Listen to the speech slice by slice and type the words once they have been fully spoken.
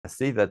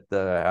see that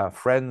our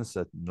friends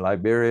in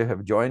Liberia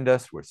have joined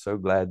us. We're so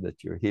glad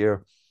that you're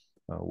here.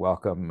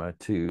 Welcome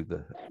to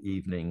the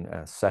evening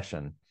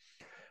session.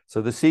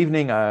 So this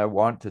evening, I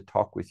want to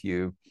talk with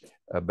you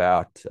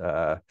about,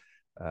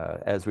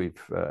 as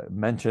we've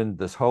mentioned,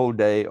 this whole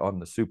day on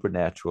the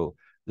supernatural.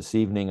 This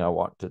evening, I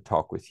want to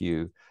talk with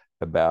you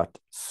about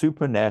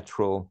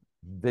supernatural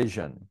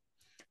vision.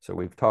 So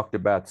we've talked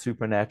about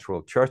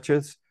supernatural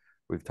churches.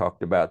 We've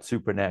talked about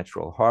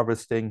supernatural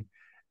harvesting.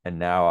 And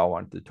now I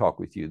want to talk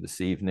with you this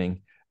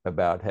evening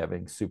about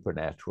having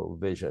supernatural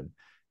vision.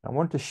 I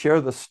want to share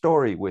the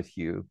story with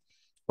you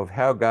of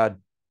how God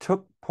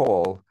took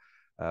Paul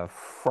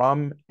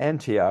from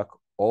Antioch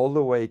all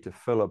the way to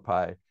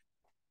Philippi.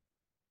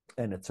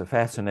 And it's a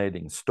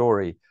fascinating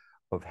story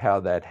of how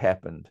that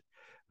happened.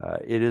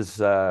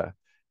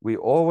 We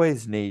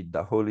always need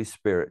the Holy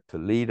Spirit to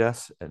lead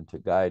us and to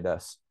guide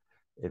us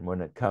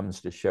when it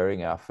comes to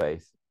sharing our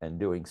faith and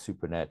doing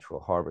supernatural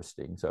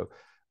harvesting. So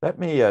let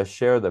me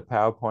share the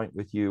PowerPoint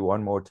with you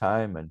one more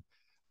time, and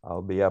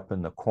I'll be up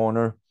in the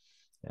corner,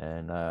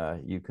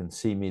 and you can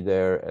see me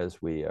there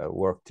as we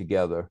work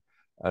together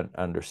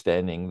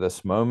understanding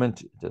this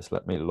moment. Just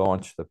let me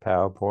launch the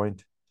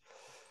PowerPoint.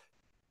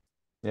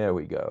 There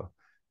we go.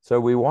 So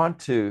we want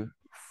to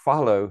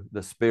follow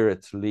the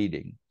Spirit's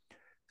leading.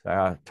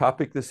 Our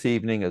topic this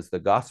evening is the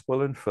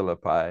gospel in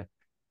Philippi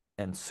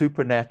and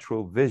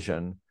supernatural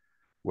vision,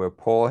 where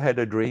Paul had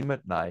a dream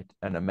at night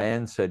and a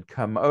man said,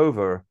 "Come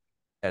over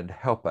and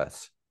help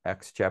us."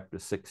 Acts chapter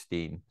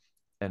 16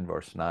 and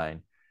verse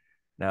 9.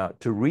 Now,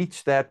 to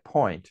reach that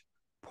point,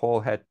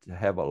 Paul had to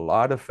have a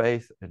lot of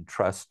faith and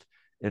trust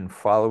in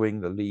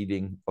following the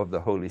leading of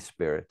the Holy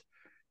Spirit.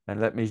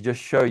 And let me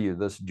just show you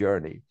this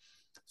journey.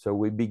 So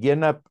we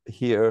begin up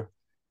here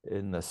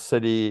in the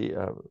city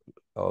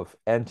of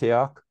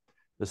Antioch.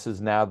 This is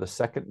now the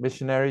second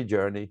missionary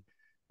journey,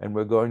 and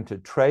we're going to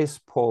trace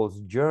Paul's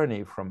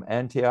journey from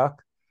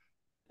Antioch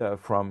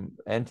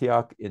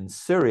in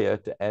Syria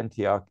to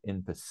Antioch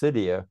in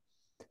Pisidia,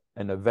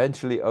 and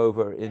eventually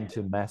over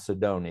into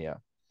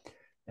Macedonia,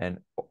 and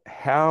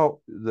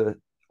how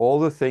all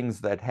the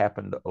things that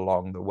happened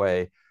along the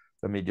way.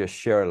 Let me just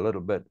share a little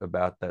bit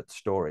about that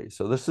story.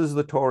 So this is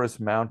the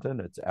Taurus mountain.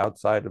 It's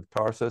outside of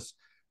Tarsus.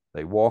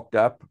 They walked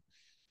up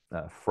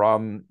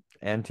from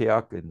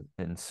Antioch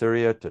in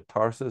Syria to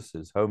Tarsus,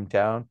 his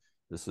hometown.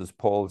 This is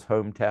Paul's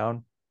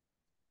hometown.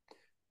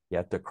 You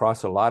had to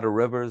cross a lot of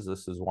rivers.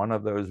 This is one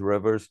of those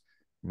rivers.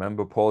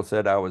 Remember, Paul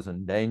said, "I was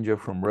in danger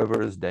from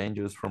rivers,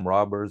 dangers from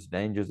robbers,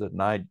 dangers at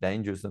night,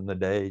 dangers in the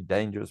day,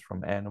 dangers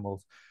from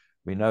animals."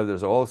 We know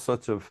there's all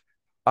sorts of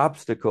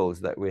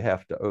obstacles that we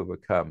have to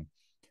overcome.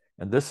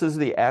 And this is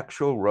the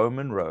actual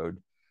Roman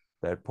road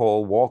that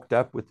Paul walked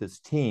up with his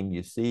team.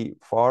 You see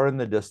far in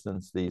the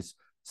distance these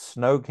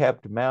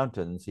snow-capped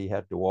mountains. He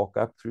had to walk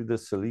up through the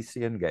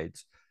Cilician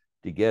gates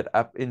to get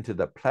up into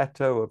the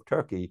plateau of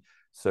Turkey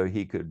so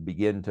he could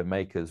begin to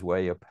make his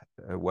way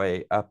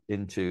up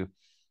into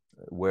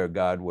where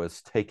God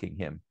was taking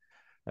him.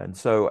 And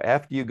so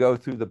after you go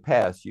through the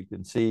pass, you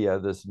can see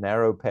this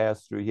narrow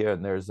pass through here,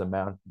 and there's the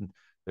mountain.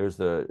 At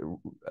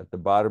the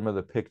bottom of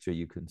the picture,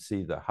 you can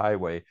see the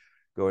highway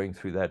going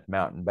through that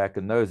mountain. Back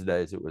in those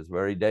days, it was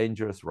very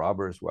dangerous.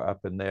 Robbers were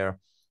up in there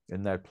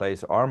in that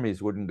place.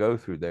 Armies wouldn't go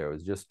through there. It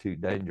was just too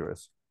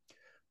dangerous.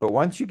 But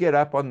once you get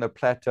up on the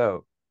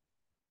plateau,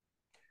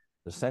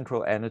 the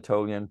central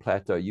Anatolian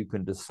plateau, you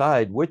can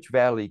decide which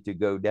valley to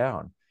go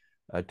down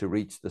to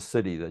reach the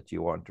city that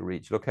you want to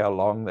reach. Look how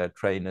long that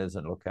train is,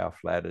 and look how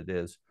flat it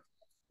is.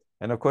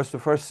 And of course, the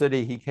first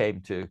city he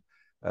came to,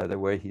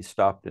 where he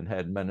stopped and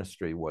had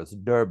ministry, was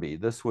Derbe.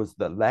 This was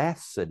the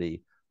last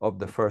city of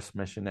the first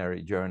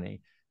missionary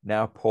journey.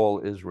 Now Paul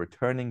is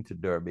returning to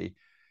Derbe,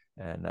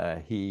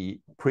 and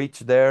he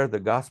preached there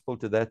the gospel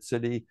to that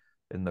city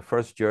in the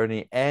first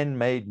journey and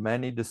made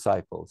many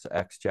disciples,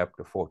 Acts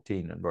chapter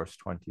 14 and verse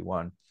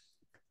 21.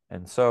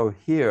 And so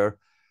here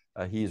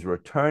he's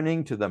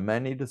returning to the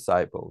many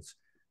disciples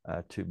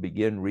to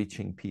begin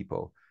reaching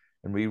people.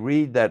 And we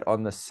read that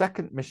on the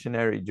second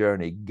missionary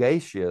journey,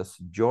 Gatius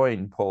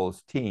joined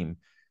Paul's team.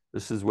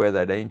 This is where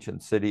that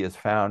ancient city is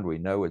found. We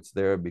know it's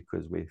there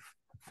because we've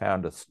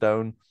found a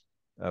stone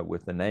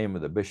with the name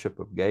of the Bishop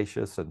of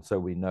Gatius, and so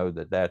we know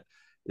that that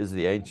is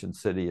the ancient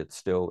city. It's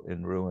still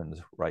in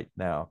ruins right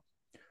now.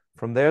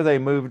 From there, they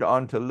moved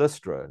on to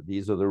Lystra.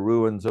 These are the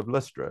ruins of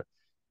Lystra.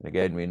 And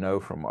again, we know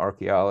from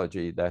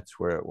archaeology that's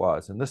where it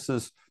was. And this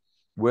is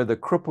where the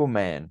crippled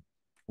man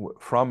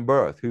from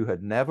birth, who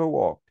had never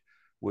walked,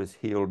 was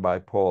healed by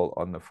Paul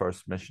on the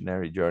first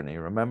missionary journey.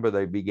 Remember,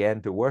 they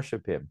began to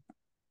worship him,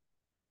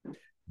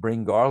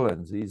 bring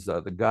garlands. These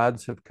are the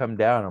gods have come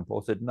down. And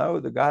Paul said, "No,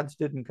 the gods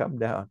didn't come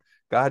down.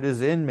 God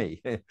is in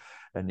me."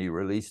 And he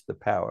released the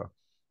power.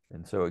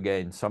 And so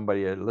again,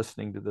 somebody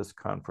listening to this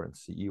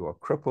conference, you are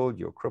crippled,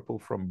 you're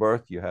crippled from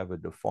birth, you have a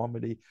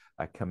deformity.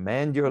 I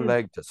command your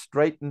leg to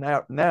straighten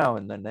out now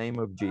in the name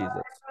of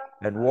Jesus,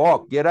 and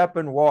walk, get up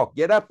and walk,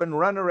 get up and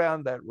run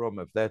around that room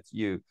if that's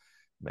you.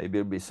 Maybe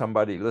it'll be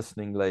somebody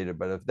listening later,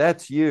 but if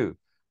that's you,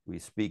 we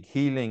speak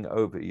healing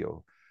over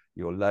you.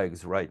 your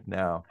legs right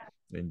now.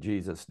 In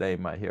Jesus'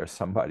 name, I hear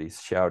somebody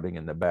shouting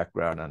in the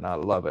background, and I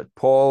love it.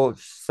 Paul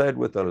said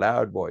with a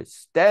loud voice,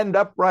 stand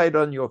upright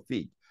on your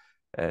feet.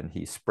 And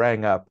he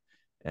sprang up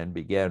and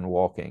began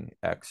walking,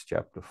 Acts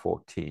chapter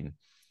 14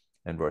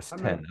 and verse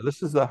 10. Now,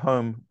 this is the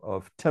home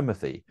of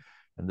Timothy,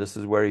 and this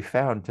is where he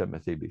found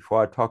Timothy.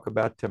 Before I talk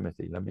about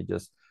Timothy, let me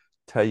just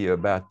tell you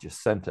about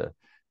Jacinta.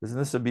 Isn't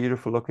this a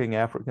beautiful looking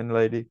African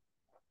lady?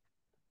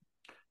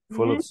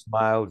 Full of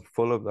smiles,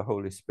 full of the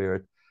Holy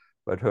Spirit,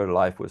 but her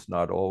life was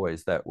not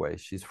always that way.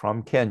 She's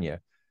from Kenya.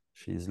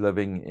 She's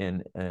living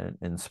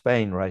in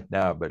Spain right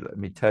now, but let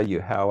me tell you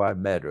how I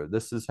met her.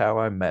 This is how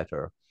I met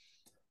her.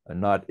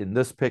 Not in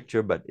this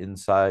picture, but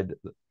inside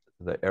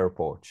the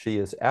airport. She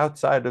is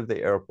outside of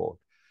the airport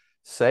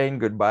saying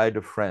goodbye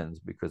to friends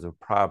because of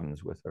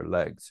problems with her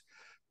legs,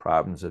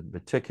 problems in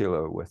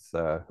particular with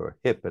her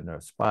hip and her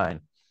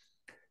spine.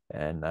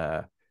 And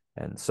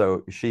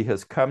so she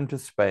has come to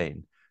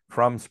Spain,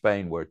 from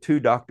Spain, where 2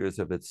 doctors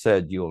have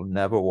said, you'll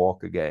never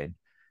walk again.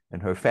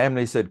 And her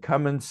family said,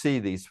 come and see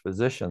these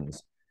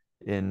physicians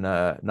in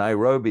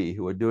Nairobi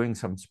who are doing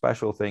some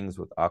special things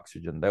with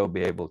oxygen. They'll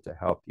be able to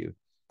help you.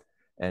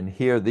 And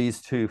here,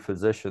 these 2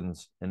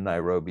 physicians in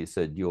Nairobi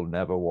said, you'll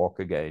never walk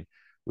again.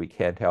 We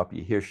can't help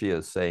you. Here she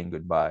is saying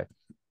goodbye.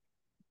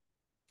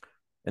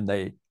 And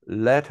they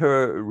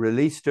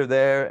released her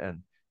there,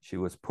 and she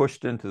was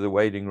pushed into the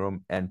waiting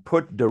room and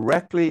put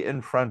directly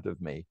in front of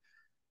me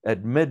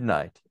at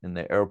midnight in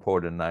the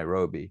airport in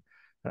Nairobi.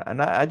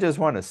 And I just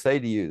want to say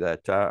to you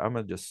that I'm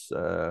going to just,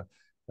 I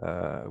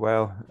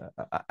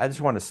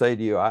just want to say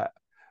to you,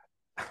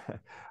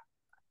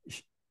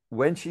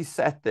 when she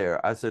sat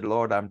there, I said,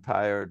 Lord, I'm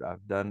tired.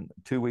 I've done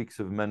 2 weeks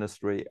of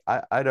ministry.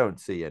 I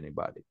don't see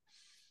anybody.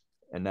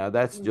 And now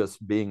that's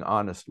just being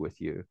honest with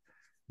you.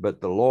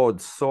 But the Lord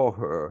saw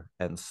her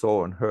and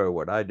saw in her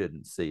what I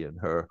didn't see in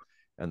her.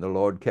 And the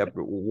Lord kept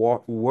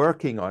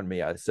working on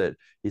me.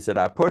 He said,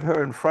 I put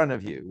her in front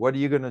of you. What are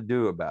you going to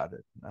do about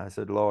it? I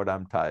said, Lord,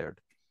 I'm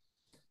tired.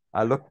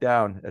 I looked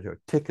down at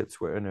her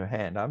tickets were in her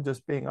hand. I'm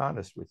just being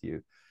honest with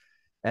you.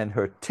 And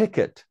her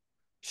ticket,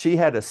 she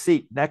had a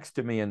seat next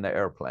to me in the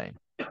airplane.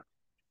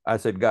 I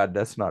said, God,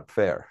 that's not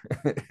fair.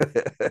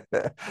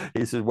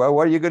 He said, well,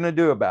 what are you going to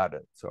do about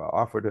it? So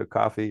I offered her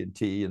coffee and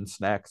tea and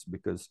snacks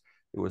because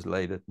it was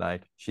late at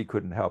night. She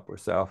couldn't help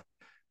herself.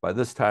 By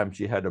this time,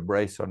 she had a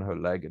brace on her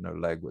leg and her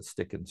leg was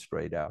sticking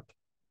straight out.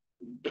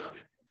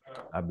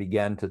 I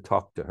began to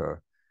talk to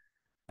her.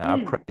 And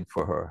I prayed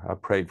for her. I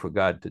prayed for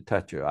God to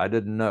touch her. I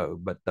didn't know,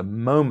 but the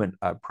moment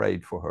I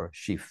prayed for her,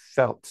 she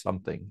felt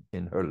something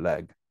in her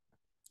leg.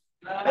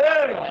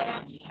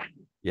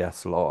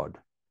 Yes, Lord.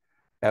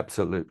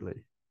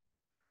 Absolutely.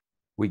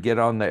 We get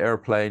on the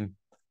airplane.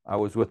 I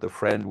was with a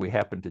friend. We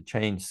happened to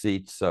change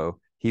seats. So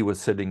he was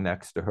sitting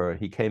next to her.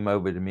 He came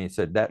over to me and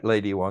said, that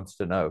lady wants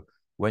to know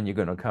when you're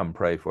going to come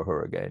pray for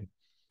her again.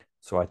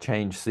 So I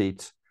changed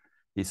seats.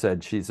 He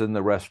said, she's in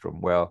the restroom.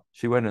 Well,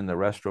 she went in the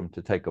restroom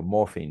to take a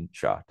morphine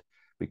shot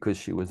because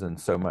she was in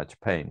so much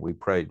pain. We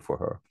prayed for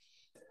her.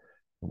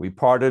 We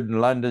parted in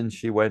London.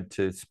 She went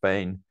to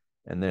Spain.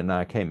 And then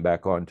I came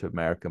back on to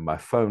America. My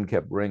phone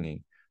kept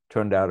ringing.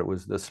 Turned out it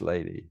was this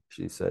lady.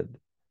 She said,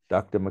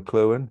 Dr.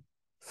 McLewin,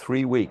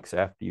 3 weeks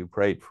after you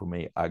prayed for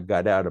me, I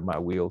got out of my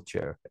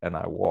wheelchair and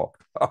I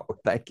walked. Oh,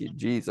 thank you,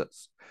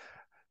 Jesus.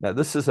 Now,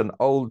 this is an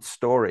old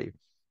story,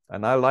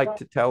 and I like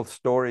to tell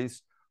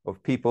stories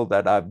of people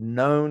that I've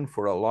known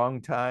for a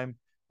long time,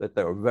 that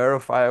they're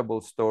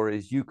verifiable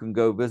stories. You can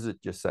go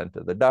visit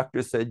Jacinta. The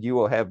doctor said you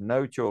will have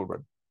no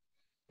children.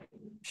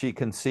 She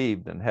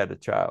conceived and had a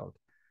child.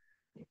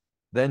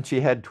 Then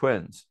she had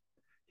twins.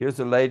 Here's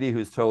a lady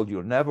who's told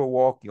you'll never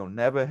walk, you'll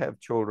never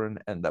have children,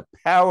 and the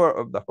power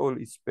of the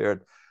Holy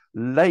Spirit,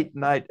 late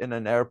night in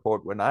an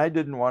airport when I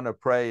didn't want to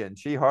pray and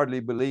she hardly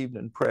believed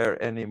in prayer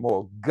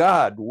anymore,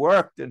 God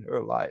worked in her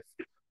life.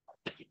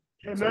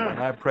 Amen. So when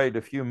I prayed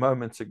a few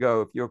moments ago,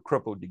 if you're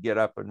crippled to get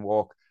up and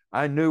walk,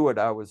 I knew what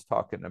I was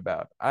talking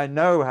about. I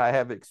know I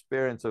have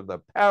experience of the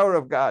power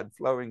of God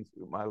flowing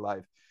through my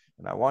life.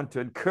 And I want to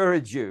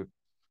encourage you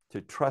to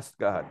trust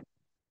God.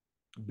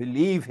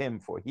 Believe him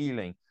for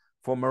healing,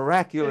 for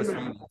miraculous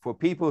healing, for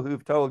people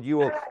who've told you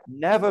will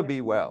never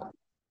be well.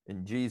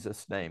 In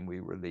Jesus' name, we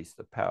release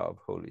the power of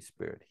Holy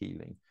Spirit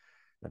healing.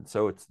 And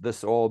so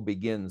this all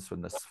begins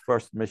from this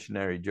first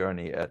missionary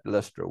journey at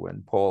Lystra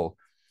when Paul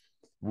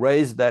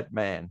raised that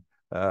man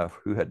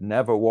who had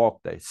never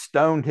walked. They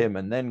stoned him,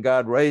 and then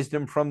God raised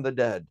him from the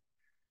dead.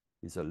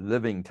 He's a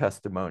living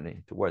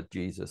testimony to what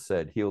Jesus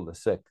said: heal the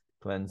sick,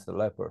 cleanse the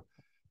leper,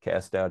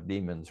 cast out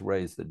demons,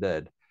 raise the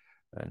dead,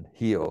 and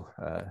heal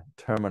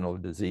terminal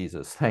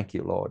diseases. Thank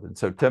you, Lord. And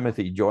so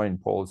Timothy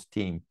joined Paul's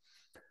team.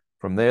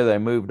 From there, they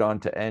moved on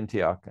to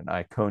Antioch and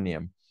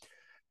Iconium.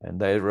 And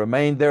they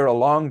remained there a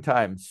long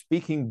time,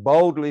 speaking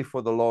boldly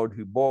for the Lord,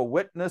 who bore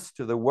witness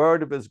to the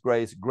word of his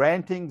grace,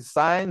 granting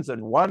signs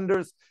and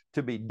wonders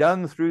to be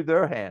done through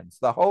their hands,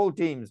 the whole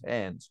team's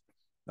hands,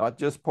 not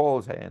just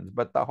Paul's hands,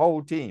 but the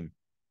whole team.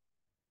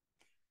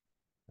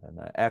 And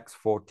Acts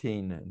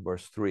 14 and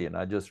verse 3, and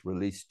I just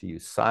released to you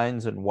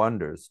signs and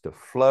wonders to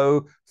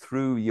flow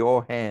through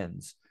your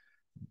hands,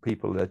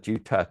 people that you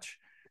touch.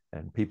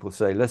 And people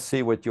say, let's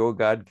see what your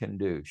God can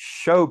do.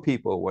 Show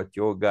people what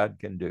your God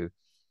can do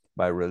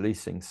by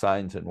releasing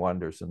signs and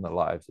wonders in the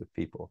lives of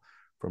people.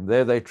 From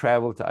there, they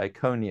traveled to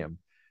Iconium.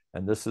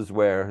 And this is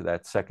where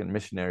that second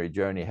missionary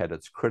journey had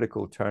its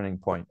critical turning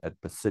point at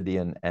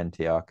Pisidian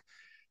Antioch.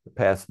 They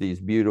passed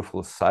these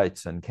beautiful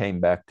sites and came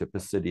back to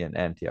Pisidian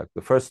Antioch.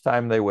 The first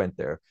time they went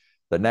there,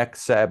 the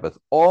next Sabbath,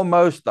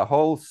 almost the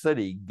whole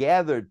city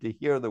gathered to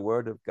hear the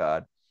word of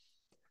God.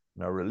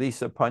 And I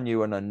release upon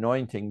you an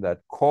anointing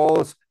that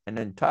calls an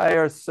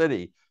entire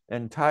city,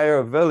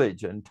 entire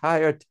village,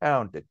 entire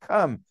town to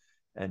come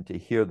and to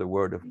hear the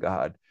word of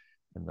God.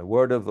 And the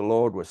word of the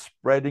Lord was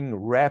spreading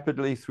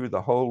rapidly through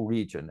the whole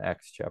region,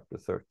 Acts chapter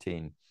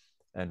 13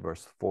 and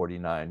verse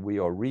 49. We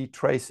are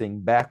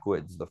retracing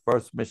backwards the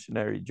first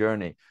missionary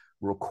journey,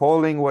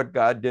 recalling what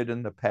God did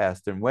in the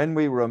past. And when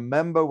we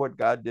remember what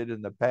God did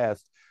in the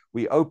past,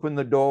 we open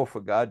the door for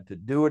God to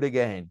do it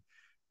again.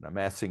 And I'm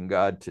asking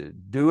God to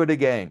do it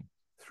again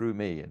through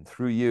me and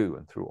through you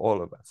and through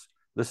all of us.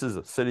 This is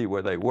a city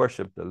where they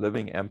worship the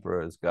living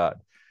emperor as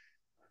God.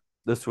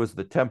 This was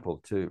the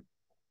temple to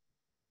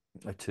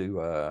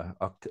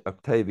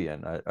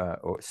Octavian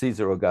or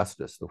Caesar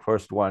Augustus, the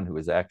first one who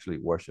was actually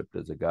worshipped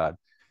as a god.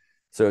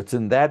 So it's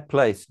in that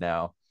place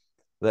now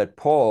that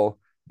Paul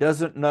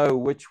doesn't know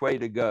which way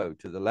to go,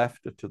 to the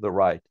left or to the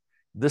right.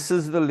 This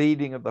is the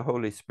leading of the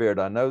Holy Spirit.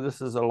 I know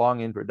this is a long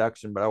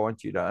introduction, but I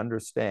want you to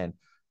understand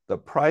the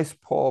price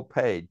Paul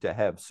paid to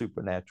have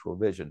supernatural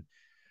vision.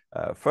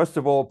 First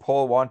of all,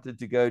 Paul wanted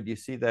to go, do you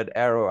see that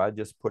arrow I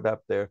just put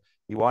up there?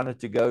 He wanted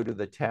to go to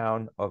the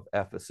town of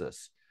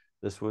Ephesus.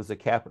 This was the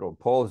capital.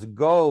 Paul's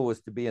goal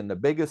was to be in the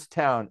biggest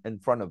town in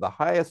front of the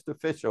highest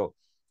official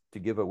to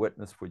give a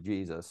witness for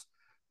Jesus.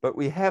 But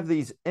we have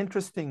these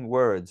interesting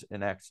words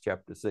in Acts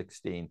chapter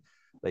 16.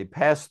 They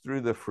passed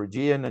through the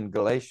Phrygian and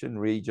Galatian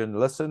region,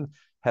 listen,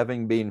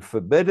 having been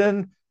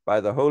forbidden by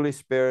the Holy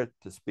Spirit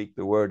to speak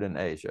the word in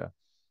Asia.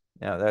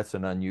 Now, that's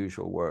an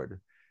unusual word.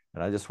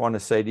 And I just want to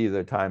say to you,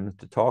 there are times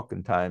to talk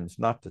and times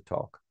not to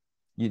talk.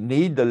 You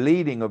need the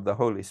leading of the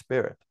Holy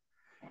Spirit.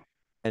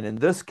 And in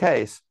this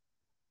case,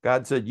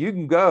 God said, you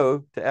can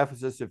go to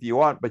Ephesus if you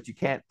want, but you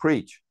can't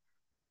preach.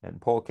 And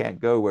Paul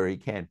can't go where he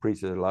can't preach.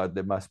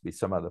 There must be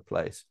some other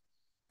place.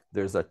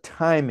 There's a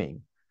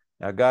timing.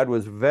 Now, God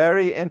was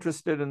very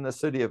interested in the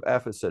city of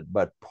Ephesus,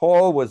 but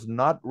Paul was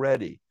not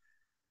ready.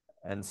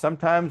 And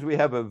sometimes we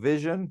have a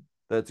vision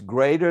that's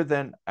greater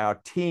than our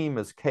team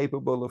is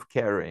capable of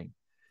carrying.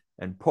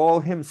 And Paul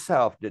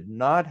himself did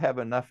not have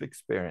enough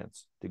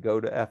experience to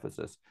go to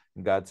Ephesus.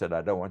 And God said,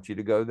 I don't want you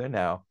to go there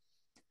now.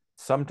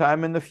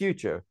 Sometime in the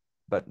future,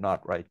 but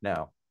not right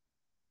now.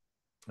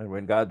 And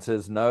when God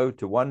says no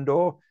to one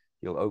door,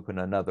 he'll open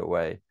another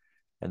way.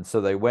 And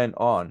so they went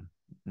on.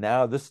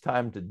 Now this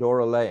time to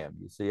Dorylaeum.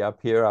 You see up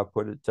here, I'll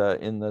put it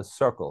in the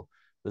circle.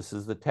 This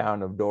is the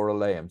town of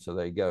Dorylaeum. So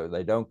they go.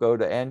 They don't go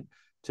to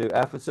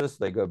Ephesus.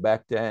 They go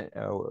back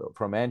to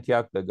from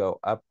Antioch. They go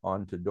up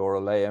onto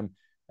Dorylaeum.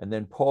 And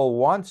then Paul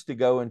wants to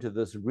go into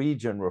this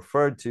region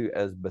referred to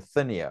as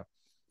Bithynia.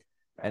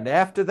 And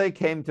after they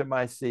came to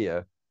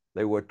Mysia,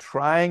 they were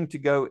trying to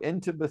go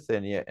into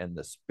Bithynia, and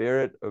the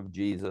Spirit of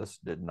Jesus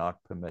did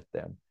not permit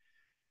them.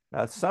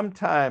 Now,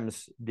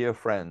 sometimes, dear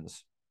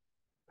friends,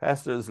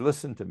 pastors,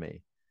 listen to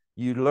me.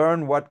 You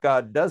learn what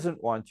God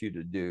doesn't want you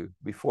to do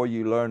before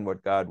you learn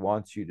what God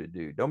wants you to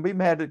do. Don't be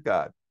mad at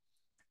God.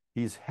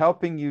 He's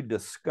helping you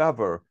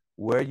discover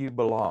where you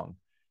belong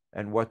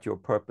and what your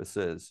purpose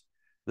is.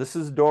 This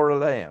is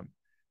Dorylaeum.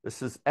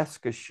 This is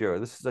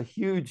Eskişehir. This is a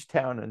huge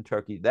town in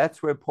Turkey.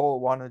 That's where Paul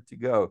wanted to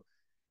go.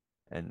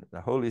 And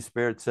the Holy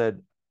Spirit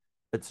said,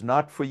 it's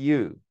not for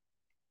you.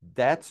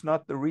 That's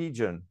not the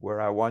region where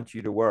I want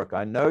you to work.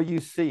 I know you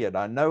see it.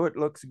 I know it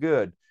looks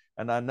good.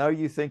 And I know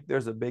you think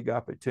there's a big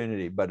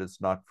opportunity, but it's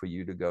not for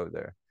you to go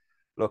there.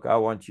 Look, I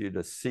want you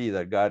to see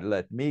that God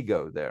let me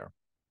go there.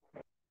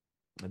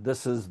 And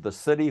this is the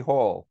city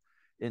hall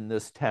in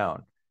this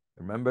town.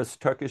 Remember, it's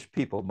Turkish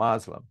people,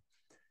 Muslim.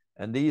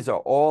 And these are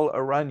all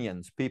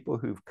Iranians, people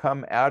who've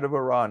come out of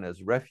Iran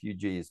as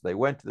refugees. They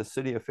went to the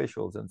city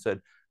officials and said,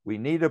 we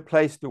need a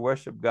place to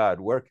worship God.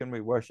 Where can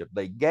we worship?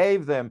 They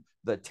gave them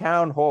the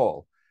town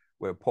hall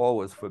where Paul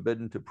was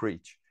forbidden to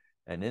preach.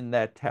 And in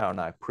that town,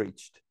 I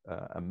preached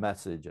a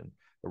message, and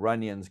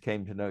Iranians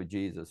came to know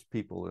Jesus.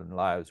 People and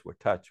lives were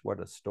touched. What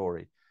a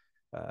story.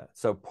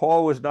 So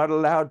Paul was not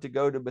allowed to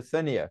go to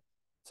Bithynia.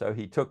 So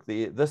he took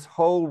this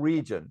whole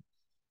region.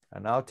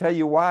 And I'll tell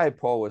you why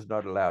Paul was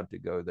not allowed to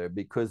go there,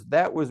 because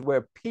that was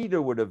where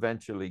Peter would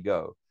eventually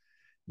go.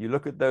 You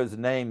look at those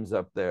names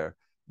up there.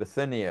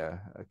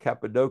 Bithynia,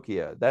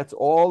 Cappadocia, that's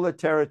all the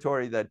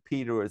territory that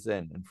Peter was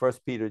in 1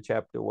 Peter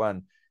chapter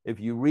 1. If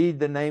you read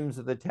the names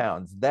of the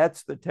towns,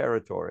 that's the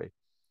territory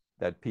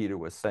that Peter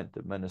was sent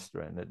to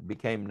minister in. It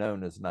became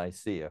known as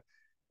Nicaea.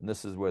 And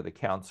this is where the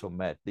council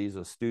met. These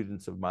are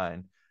students of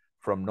mine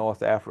from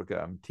North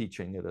Africa. I'm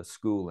teaching at a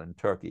school in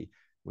Turkey.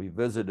 We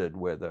visited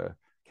where the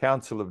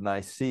Council of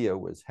Nicaea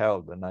was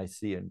held, the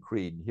Nicene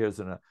Creed. Here's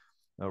an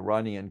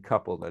Iranian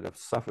couple that have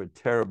suffered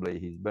terribly.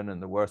 He's been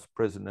in the worst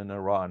prison in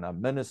Iran. I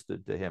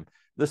ministered to him.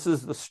 This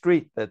is the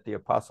street that the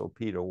Apostle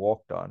Peter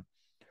walked on.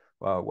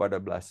 Wow, what a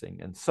blessing.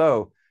 And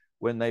so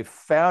when they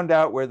found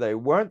out where they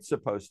weren't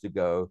supposed to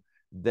go,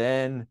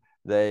 then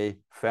they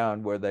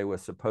found where they were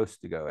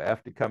supposed to go.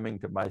 After coming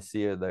to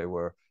Mysia, they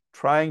were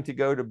trying to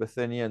go to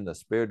Bithynia, and the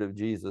Spirit of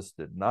Jesus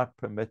did not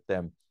permit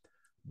them.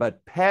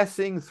 But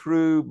passing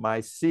through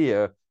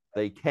Mysia,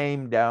 they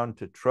came down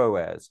to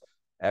Troas,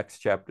 Acts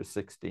chapter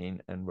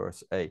 16 and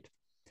verse 8.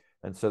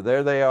 And so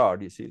there they are.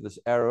 Do you see this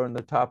arrow in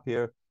the top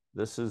here?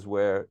 This is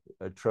where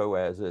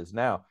Troas is.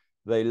 Now,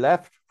 they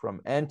left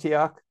from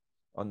Antioch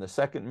on the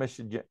second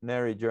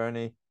missionary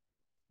journey.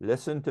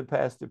 Listen to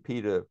Pastor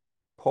Peter.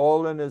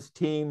 Paul and his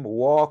team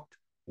walked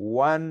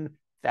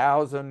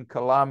 1,000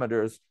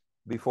 kilometers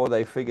before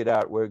they figured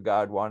out where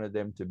God wanted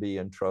them to be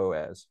in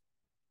Troas.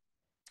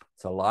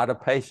 It's a lot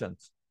of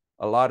patience,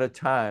 a lot of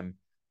time,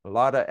 a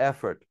lot of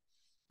effort.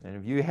 And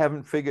if you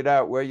haven't figured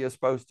out where you're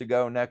supposed to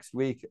go next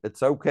week,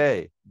 it's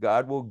okay.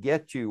 God will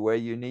get you where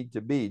you need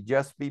to be.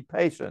 Just be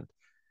patient.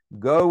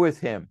 Go with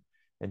him,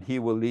 and he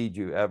will lead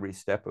you every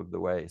step of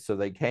the way. So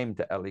they came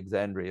to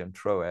Alexandria and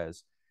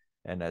Troas,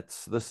 and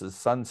this is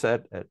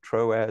sunset at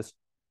Troas.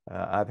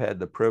 I've had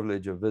the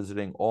privilege of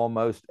visiting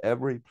almost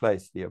every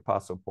place the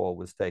Apostle Paul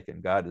was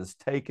taken. God has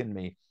taken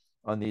me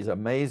on these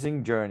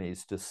amazing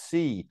journeys to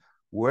see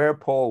where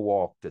Paul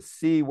walked, to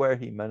see where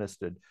he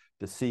ministered,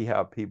 to see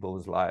how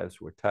people's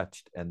lives were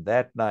touched. And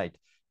that night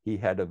he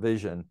had a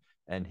vision,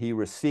 and he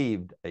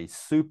received a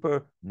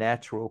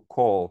supernatural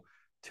call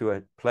to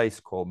a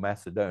place called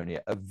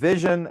Macedonia. A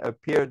vision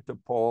appeared to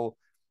Paul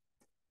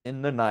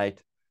in the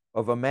night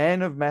of a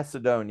man of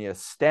Macedonia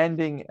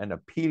standing and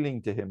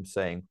appealing to him,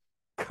 saying,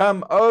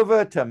 "Come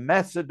over to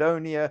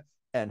Macedonia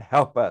and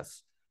help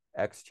us."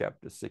 Acts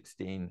chapter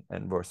 16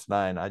 and verse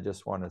 9. I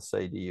just want to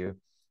say to you,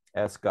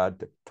 ask God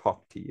to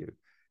talk to you.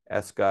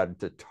 Ask God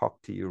to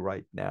talk to you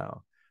right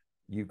now.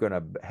 You're going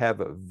to have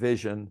a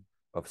vision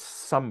of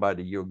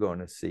somebody you're going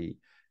to see.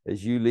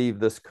 As you leave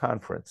this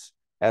conference,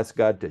 ask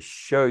God to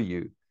show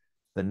you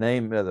the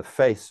name or the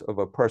face of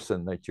a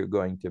person that you're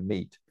going to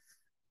meet.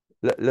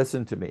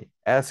 Listen to me.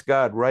 Ask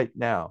God right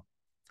now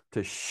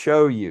to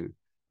show you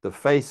the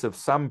face of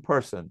some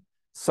person,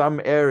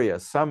 some area,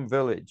 some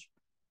village,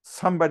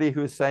 somebody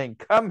who's saying,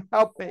 "Come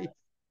help me.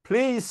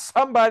 Please,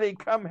 somebody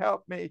come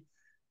help me.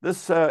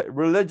 This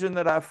religion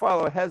that I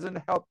follow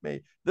hasn't helped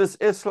me. This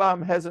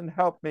Islam hasn't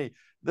helped me.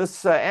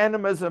 This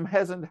animism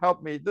hasn't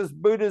helped me. This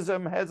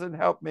Buddhism hasn't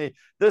helped me.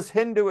 This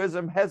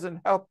Hinduism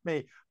hasn't helped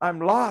me. I'm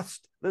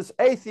lost. This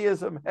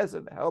atheism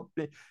hasn't helped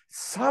me.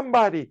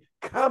 Somebody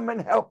come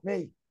and help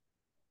me."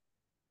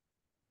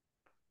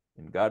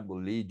 And God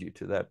will lead you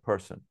to that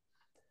person.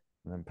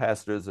 And then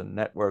pastors and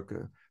network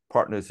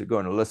partners are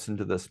going to listen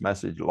to this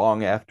message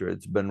long after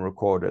it's been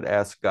recorded.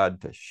 Ask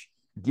God to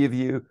give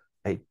you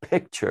a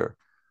picture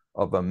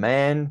of a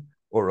man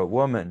or a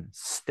woman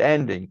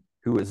standing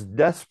who is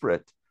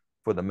desperate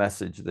for the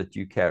message that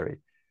you carry.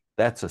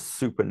 That's a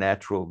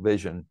supernatural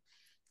vision.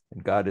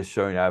 And God is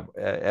showing,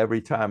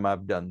 every time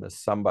I've done this,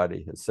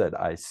 somebody has said,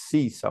 "I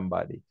see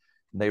somebody."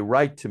 And they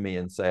write to me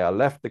and say, "I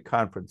left the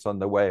conference on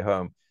the way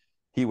home.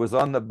 He was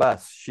on the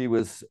bus. She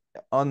was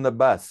on the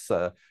bus.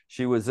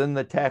 She was in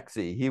the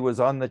taxi. He was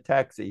on the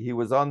taxi. He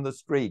was on the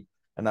street.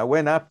 And I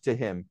went up to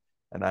him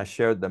and I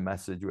shared the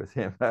message with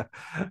him."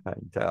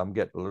 I'm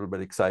getting a little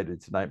bit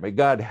excited tonight. May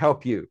God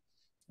help you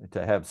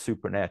to have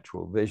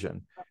supernatural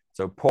vision.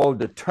 So Paul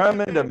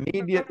determined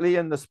immediately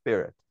in the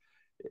Spirit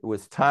it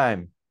was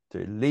time to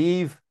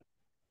leave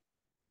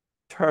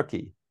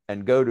Turkey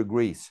and go to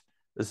Greece.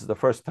 This is the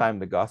first time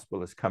the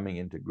gospel is coming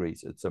into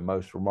Greece. It's a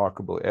most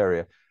remarkable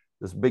area.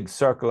 This big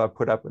circle I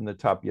put up in the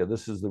top here,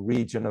 this is the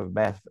region of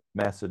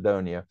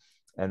Macedonia,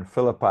 and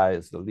Philippi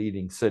is the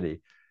leading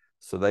city.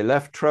 So they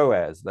left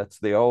Troas. That's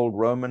the old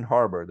Roman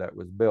harbor that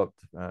was built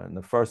in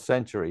the first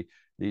century.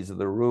 These are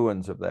the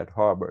ruins of that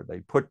harbor.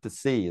 They put to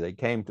sea. They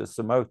came to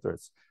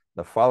Samothrace,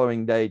 the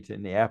following day to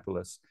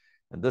Neapolis.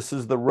 And this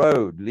is the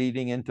road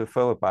leading into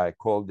Philippi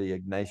called the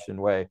Ignatian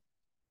Way.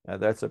 Now,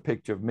 that's a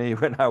picture of me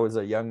when I was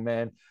a young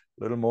man,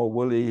 a little more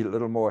woolly, a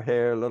little more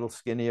hair, a little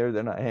skinnier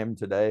than I am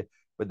today.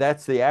 But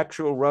that's the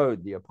actual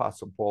road the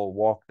Apostle Paul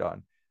walked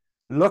on,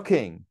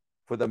 looking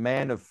for the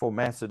man for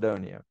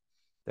Macedonia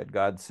that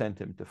God sent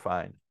him to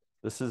find.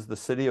 This is the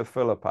city of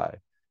Philippi,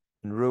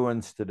 in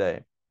ruins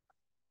today.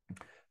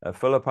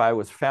 Philippi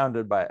was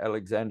founded by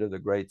Alexander the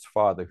Great's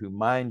father, who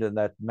mined in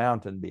that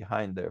mountain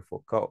behind there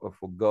for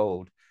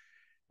gold.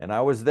 And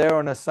I was there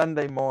on a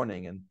Sunday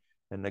morning,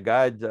 and the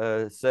guide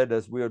said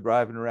as we were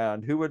driving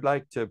around, "Who would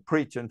like to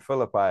preach in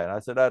Philippi?" And I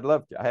said, "I'd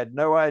love to." I had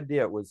no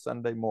idea it was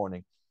Sunday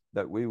morning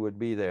that we would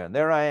be there. And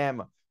there I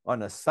am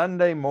on a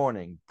Sunday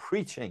morning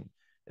preaching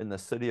in the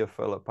city of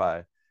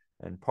Philippi.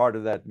 And part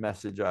of that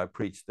message I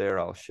preached there,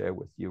 I'll share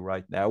with you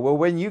right now. Well,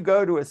 when you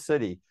go to a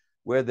city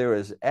where there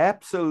is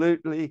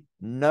absolutely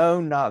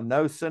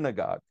no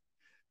synagogue,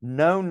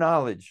 no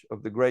knowledge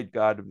of the great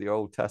God of the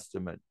Old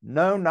Testament,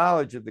 no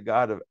knowledge of the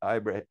God of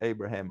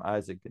Abraham,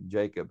 Isaac, and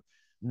Jacob,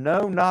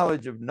 no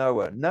knowledge of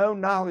Noah, no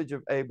knowledge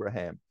of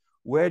Abraham.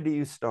 Where do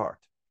you start?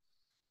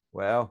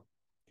 Well,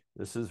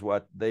 this is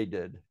what they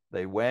did.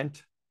 They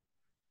went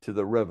to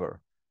the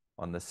river.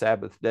 On the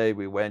Sabbath day,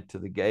 we went to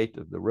the gate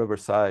of the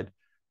riverside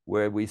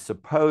where we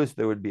supposed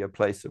there would be a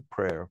place of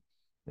prayer.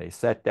 They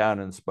sat down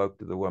and spoke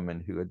to the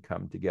women who had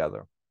come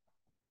together.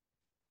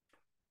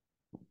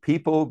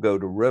 People go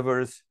to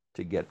rivers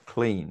to get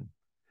clean.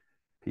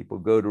 People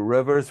go to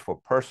rivers for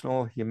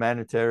personal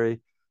humanitarian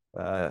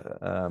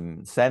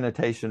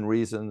sanitation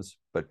reasons,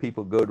 but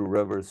people go to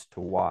rivers to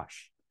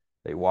wash.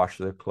 They wash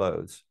their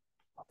clothes.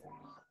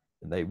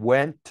 And they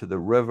went to the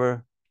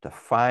river to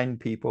find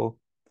people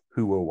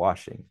who were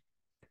washing.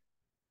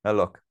 Now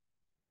look,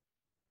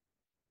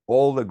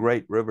 all the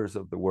great rivers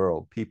of the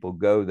world, people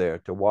go there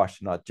to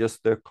wash not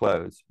just their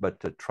clothes, but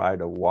to try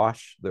to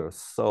wash their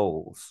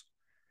souls,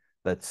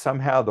 that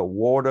somehow the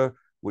water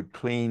would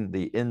clean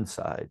the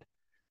inside.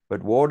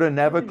 But water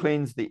never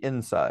cleans the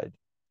inside.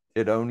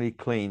 It only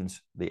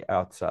cleans the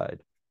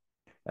outside.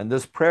 And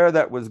this prayer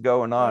that was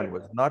going on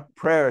was not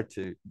prayer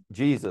to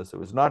Jesus. It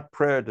was not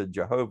prayer to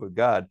Jehovah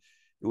God.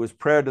 It was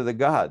prayer to the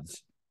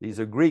gods. These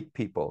are Greek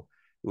people.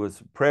 It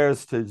was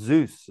prayers to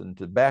Zeus and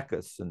to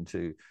Bacchus and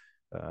to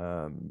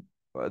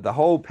the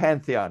whole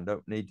pantheon.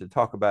 Don't need to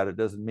talk about it.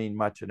 Doesn't mean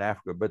much in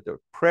Africa, but the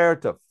prayer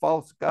to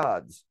false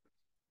gods.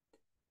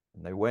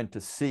 And they went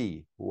to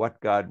see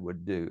what God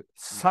would do.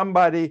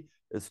 Somebody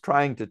is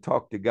trying to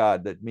talk to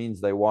God. That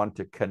means they want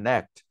to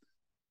connect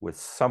with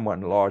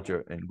someone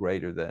larger and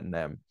greater than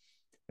them.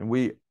 And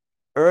we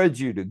urge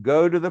you to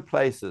go to the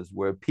places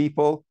where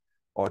people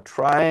are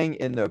trying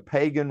in their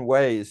pagan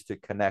ways to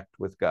connect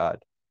with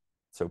God.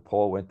 So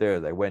Paul went there.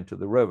 They went to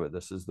the river.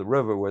 This is the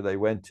river where they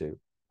went to.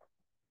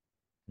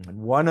 And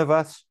one of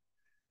us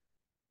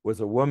was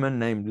a woman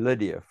named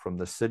Lydia from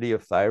the city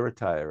of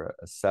Thyatira,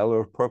 a seller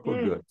of purple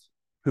goods,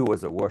 who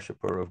was a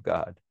worshiper of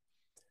God.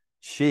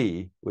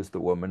 She was the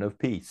woman of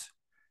peace.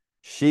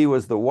 She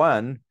was the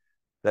one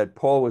that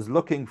Paul was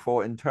looking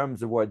for in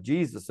terms of what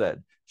Jesus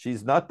said.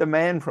 She's not the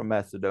man from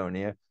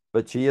Macedonia,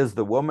 but she is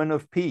the woman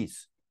of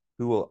peace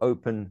who will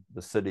open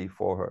the city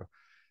for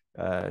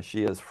her.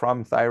 She is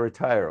from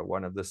Thyatira,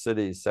 one of the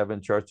city's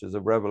 7 churches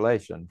of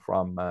Revelation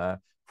from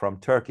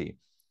Turkey.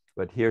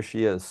 But here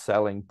she is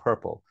selling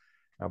purple.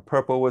 Now,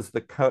 purple was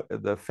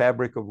the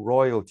fabric of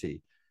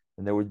royalty.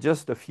 And there were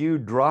just a few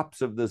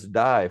drops of this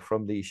dye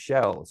from these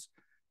shells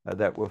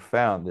that were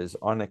found, these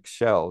onyx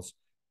shells.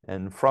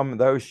 And from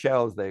those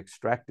shells, they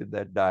extracted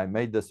that dye,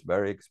 made this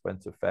very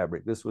expensive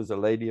fabric. This was a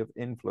lady of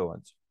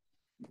influence.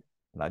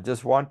 And I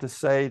just want to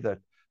say that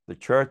the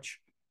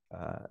church,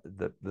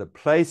 the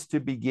place to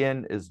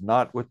begin is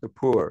not with the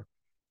poor.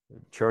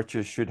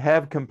 Churches should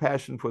have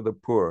compassion for the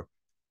poor,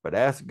 but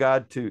ask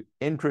God to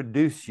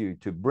introduce you,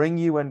 to bring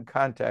you in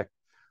contact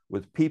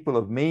with people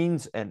of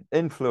means and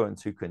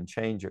influence who can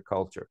change a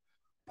culture.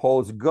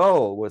 Paul's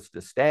goal was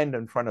to stand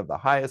in front of the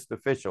highest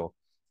official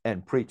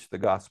and preach the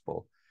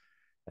gospel.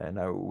 And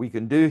we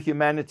can do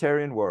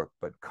humanitarian work,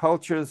 but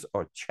cultures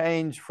are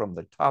changed from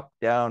the top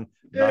down,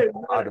 not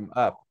bottom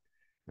up.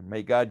 And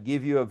may God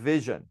give you a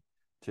vision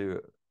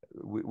to,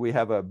 we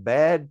have a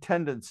bad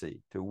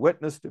tendency to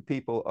witness to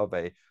people of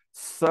a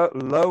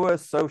lower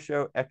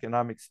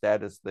socioeconomic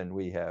status than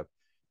we have.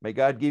 May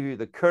God give you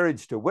the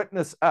courage to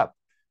witness up.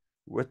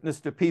 Witness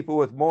to people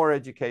with more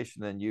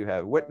education than you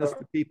have. Witness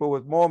to people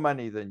with more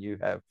money than you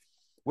have.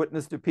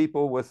 Witness to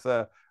people with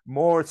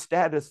more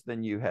status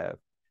than you have.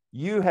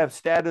 You have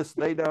status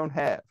they don't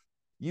have.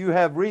 You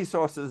have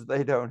resources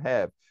they don't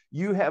have.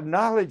 You have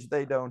knowledge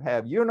they don't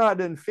have. You're not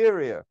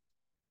inferior.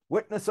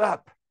 Witness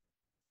up.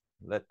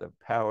 Let the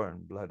power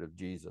and blood of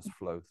Jesus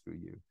flow through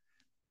you.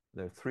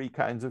 There are 3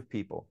 kinds of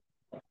people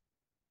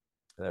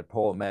that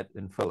Paul met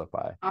in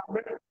Philippi.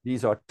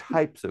 These are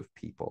types of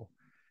people.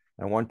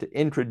 I want to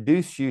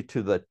introduce you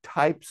to the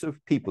types of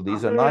people.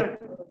 These are not,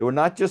 they were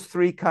not just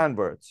 3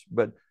 converts,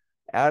 but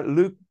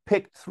Luke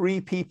picked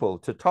 3 people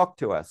to talk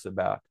to us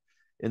about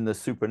in the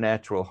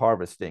supernatural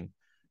harvesting,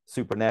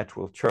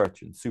 supernatural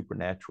church, and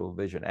supernatural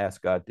vision.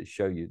 Ask God to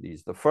show you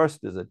these. The first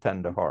is a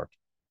tender heart.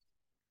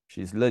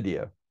 She's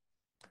Lydia.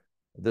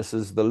 This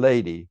is the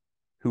lady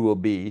who will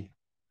be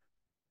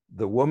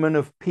the woman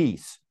of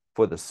peace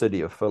for the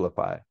city of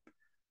Philippi.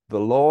 The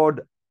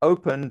Lord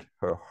opened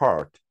her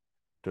heart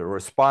to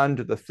respond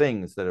to the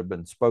things that have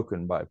been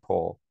spoken by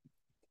Paul.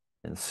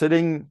 And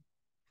sitting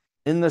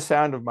in the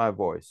sound of my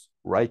voice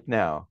right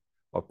now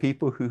are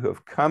people who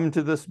have come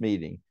to this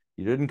meeting.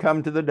 You didn't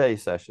come to the day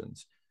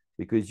sessions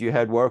because you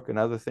had work and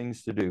other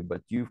things to do,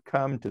 but you've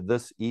come to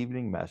this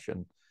evening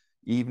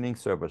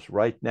service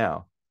right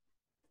now.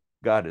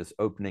 God is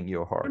opening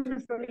your heart.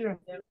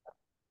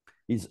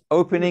 He's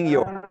opening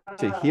your heart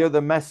to hear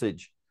the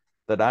message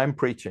that I'm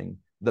preaching,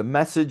 the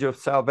message of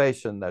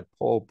salvation that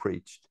Paul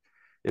preached.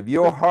 If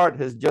your heart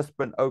has just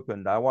been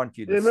opened, I want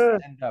you to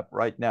stand up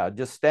right now.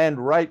 Just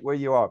stand right where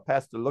you are.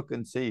 Pastor, look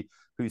and see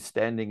who's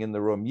standing in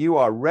the room. You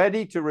are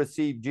ready to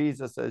receive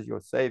Jesus as your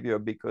Savior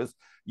because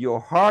your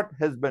heart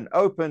has been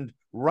opened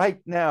right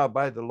now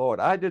by the Lord.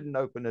 I didn't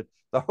open it.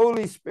 The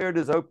Holy Spirit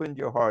has opened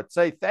your heart.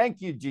 Say, thank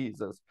you,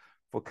 Jesus,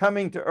 for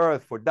coming to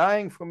earth, for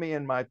dying for me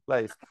in my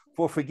place,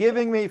 for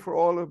forgiving me for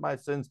all of my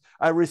sins.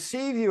 I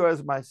receive you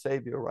as my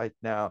Savior right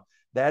now.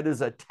 That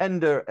is a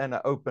tender and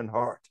an open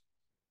heart.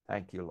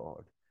 Thank you,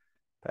 Lord.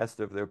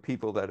 Pastor, if there are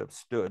people that have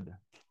stood,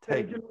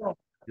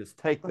 just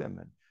take them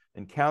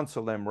and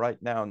counsel them right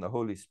now in the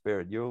Holy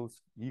Spirit. You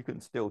can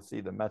still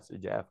see the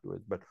message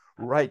afterwards, but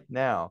right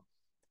now,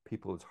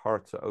 people's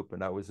hearts are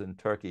open. I was in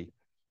Turkey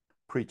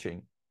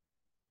preaching.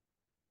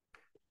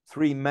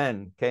 3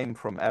 men came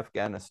from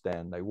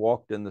Afghanistan. They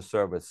walked in the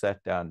service,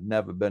 sat down,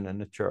 never been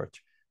in a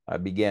church. I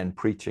began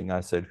preaching.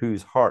 I said,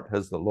 whose heart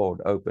has the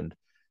Lord opened?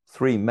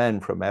 3 men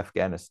from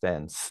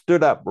Afghanistan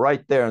stood up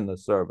right there in the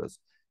service,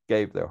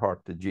 gave their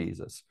heart to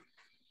Jesus.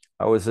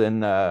 I was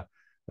in on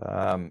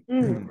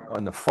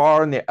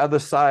the other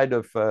side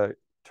of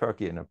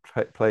Turkey in a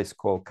place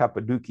called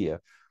Cappadocia,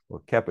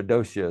 or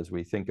Cappadocia as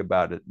we think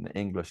about it in the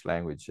English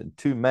language. And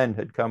 2 men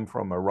had come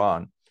from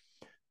Iran.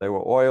 They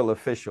were oil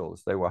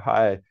officials. They were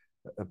high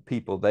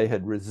people. They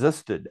had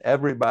resisted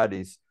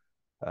everybody's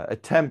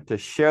attempt to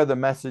share the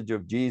message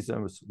of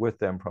Jesus with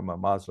them from a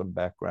Muslim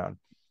background.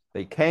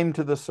 They came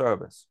to the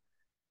service,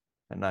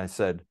 and I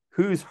said,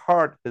 whose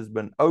heart has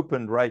been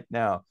opened right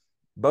now?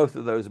 Both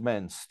of those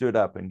men stood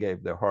up and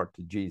gave their heart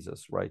to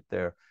Jesus right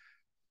there.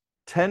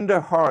 Tender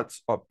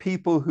hearts are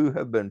people who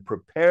have been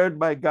prepared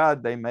by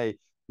God. They may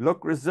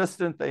look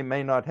resistant. They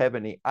may not have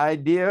any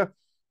idea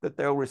that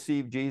they'll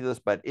receive Jesus,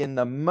 but in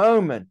the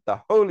moment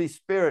the Holy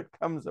Spirit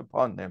comes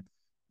upon them,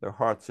 their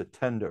hearts are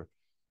tender.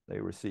 They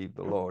receive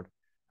the Lord.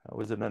 I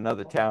was in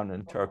another town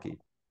in Turkey,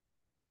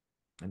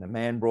 and a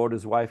man brought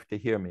his wife to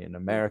hear me. An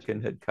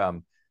American had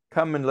come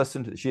and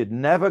listen to. She had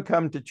never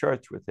come to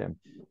church with him.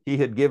 He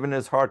had given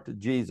his heart to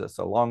Jesus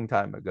a long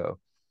time ago,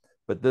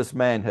 but this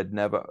man had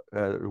never,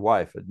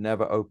 wife had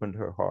never opened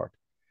her heart.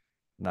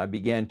 And I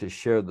began to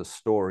share the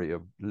story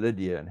of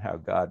Lydia and how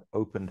God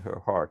opened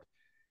her heart.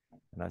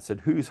 And I said,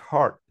 whose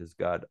heart is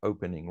God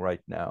opening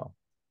right now?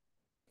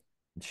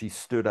 And she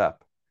stood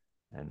up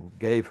and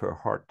gave her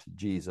heart to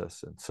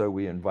Jesus. And so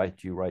we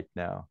invite you right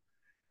now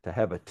to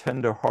have a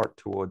tender heart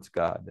towards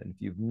God. And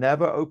if you've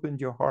never opened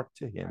your heart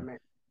to him, Amen,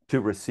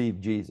 to receive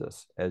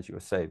Jesus as your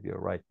Savior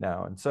right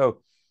now. And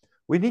so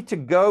we need to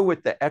go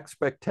with the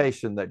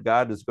expectation that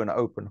God is going to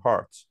open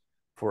hearts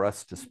for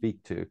us to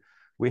speak to.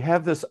 We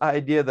have this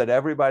idea that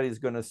everybody's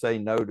going to say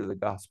no to the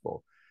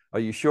gospel. Are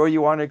you sure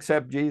you want to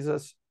accept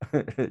Jesus?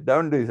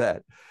 Don't do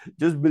that.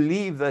 Just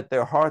believe that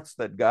there are hearts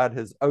that God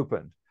has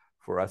opened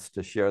for us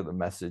to share the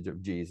message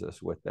of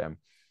Jesus with them.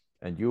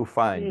 And you'll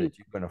find that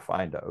you're going to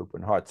find an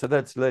open heart. So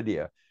that's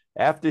Lydia.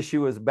 After she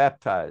was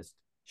baptized,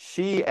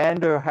 she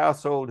and her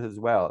household as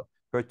well,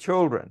 her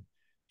children,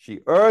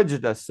 she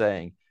urged us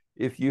saying,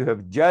 if you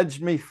have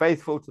judged me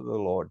faithful to the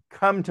Lord,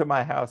 come to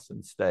my house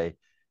and stay.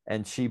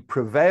 And she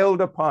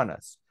prevailed upon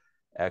us.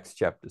 Acts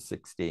chapter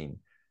 16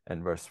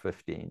 and verse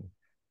 15.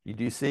 You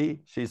do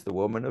see, she's the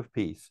woman of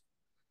peace.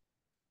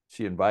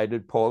 She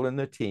invited Paul and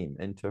the team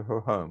into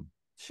her home.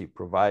 She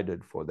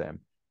provided for them.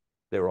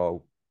 There are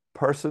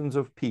persons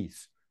of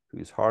peace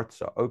whose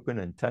hearts are open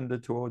and tender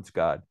towards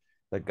God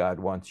that God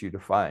wants you to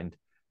find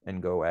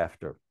and go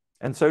after.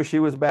 And so she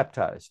was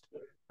baptized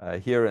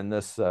here in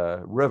this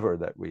river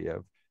that we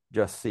have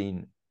just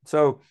seen.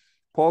 So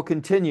Paul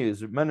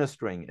continues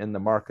ministering in the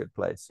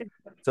marketplace.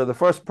 So the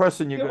first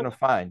person you're going to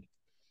find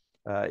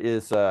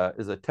is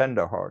a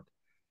tender heart.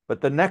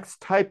 But the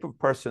next type of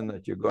person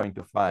that you're going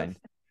to find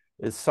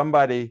is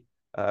somebody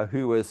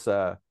who is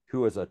a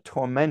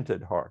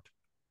tormented heart.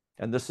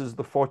 And this is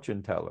the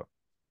fortune teller.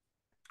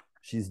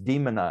 She's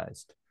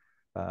demonized.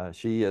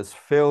 She is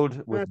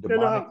filled with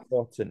demonic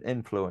thoughts and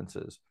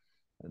influences.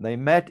 And they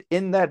met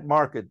in that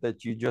market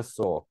that you just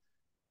saw,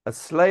 a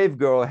slave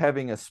girl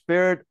having a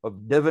spirit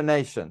of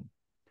divination.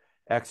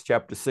 Acts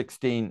chapter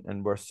 16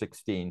 and verse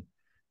 16.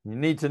 You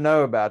need to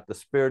know about the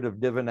spirit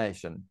of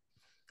divination.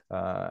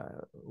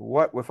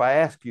 If I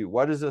ask you,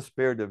 what is a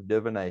spirit of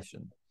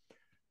divination?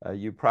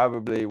 You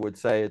probably would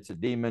say it's a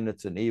demon,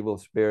 it's an evil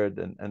spirit,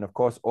 and of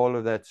course all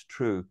of that's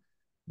true.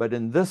 But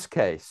in this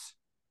case,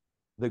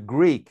 the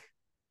Greek,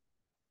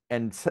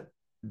 and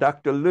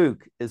Dr.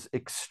 Luke is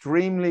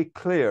extremely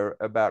clear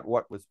about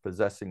what was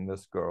possessing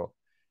this girl.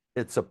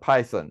 It's a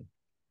python.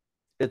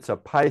 It's a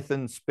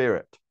python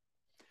spirit.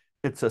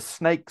 It's a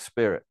snake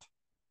spirit.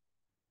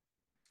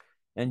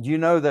 And you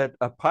know that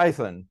a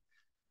python,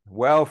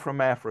 well from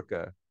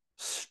Africa,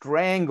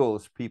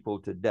 strangles people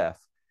to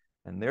death.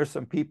 And there's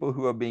some people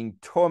who are being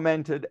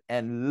tormented,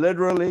 and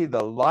literally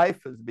the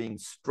life is being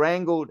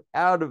strangled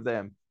out of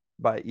them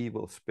by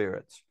evil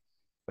spirits.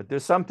 But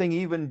there's something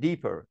even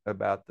deeper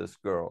about this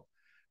girl.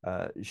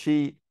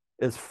 She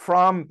is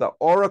from the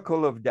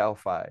Oracle of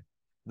Delphi.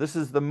 This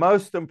is the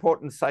most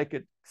important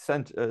psychic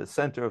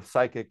center of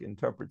psychic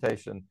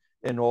interpretation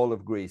in all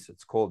of Greece.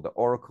 It's called the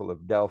Oracle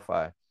of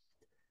Delphi.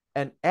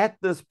 And at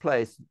this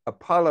place,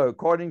 Apollo,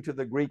 according to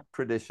the Greek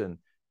tradition,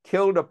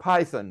 killed a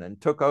python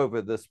and took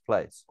over this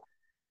place.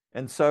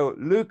 And so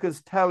Luke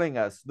is telling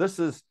us this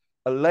is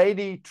a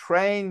lady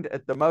trained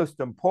at the most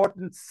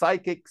important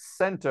psychic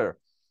center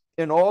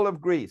in all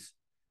of Greece.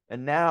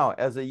 And now,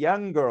 as a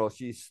young girl,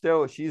 she's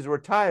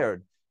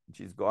retired.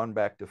 She's gone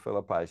back to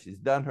Philippi. She's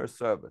done her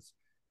service.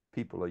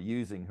 People are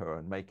using her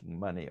and making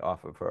money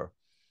off of her.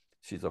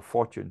 She's a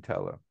fortune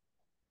teller.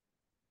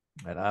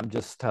 And I'm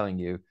just telling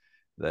you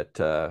that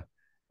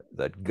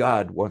that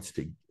God wants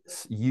to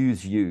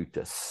use you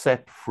to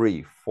set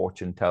free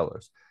fortune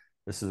tellers.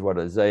 This is what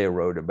Isaiah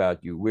wrote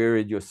about. You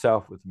wearied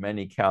yourself with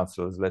many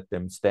counselors. Let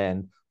them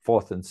stand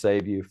forth and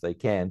save you if they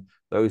can.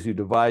 Those who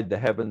divide the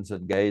heavens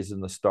and gaze in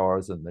the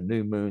stars and the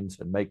new moons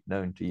and make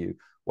known to you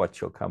what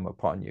shall come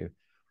upon you.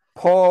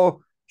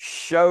 Paul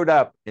showed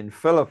up in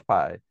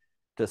Philippi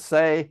to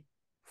say,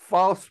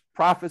 false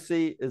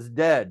prophecy is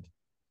dead,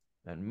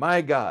 and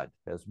my God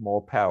has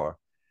more power.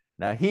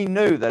 Now, he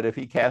knew that if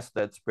he cast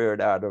that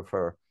spirit out of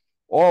her,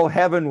 all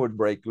heaven would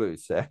break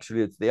loose.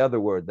 Actually, it's the other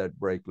word, that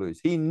break loose.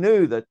 He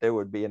knew that there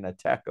would be an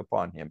attack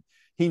upon him.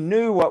 He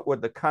knew what were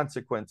the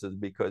consequences,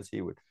 because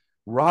he would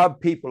rob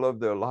people of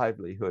their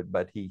livelihood,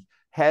 but he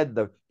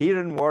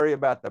didn't worry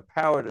about the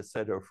power to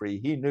set her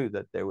free. He knew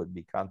that there would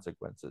be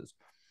consequences.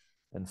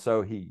 And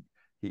so he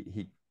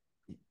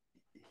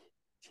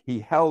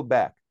held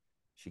back.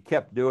 She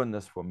kept doing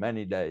this for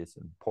many days,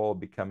 and Paul,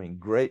 becoming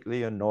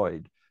greatly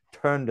annoyed,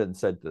 turned and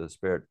said to the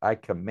spirit, I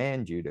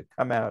command you to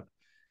come out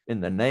in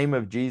the name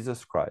of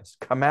Jesus Christ.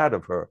 Come out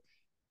of her.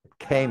 It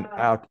came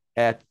out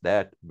at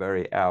that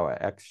very hour.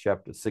 Acts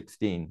chapter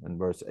 16 and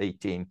verse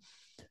 18.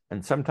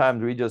 And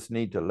sometimes we just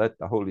need to let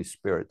the Holy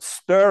Spirit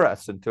stir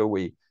us until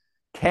we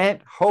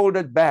can't hold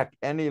it back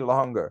any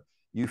longer.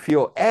 You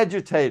feel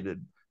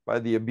agitated by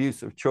the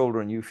abuse of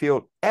children. You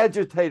feel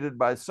agitated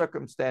by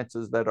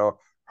circumstances that are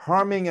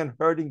harming and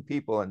hurting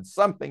people. And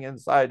something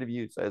inside of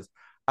you says,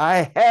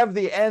 I have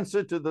the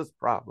answer to this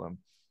problem,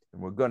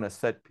 and we're going to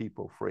set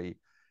people free.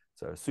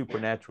 So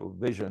supernatural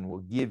vision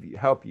will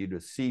help you to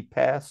see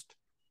past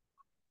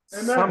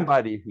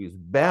somebody who's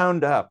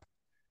bound up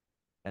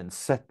and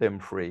set them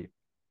free.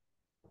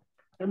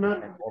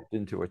 Amen. I walked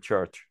into a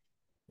church,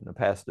 and the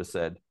pastor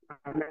said,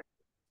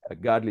 a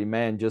godly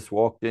man just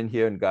walked in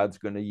here, and God's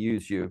going to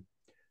use you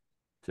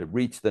to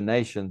reach the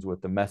nations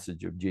with the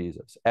message of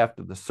Jesus.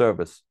 After the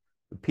service,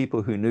 the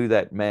people who knew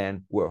that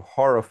man were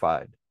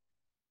horrified.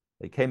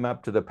 They came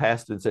up to the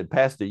pastor and said,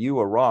 Pastor, you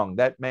were wrong.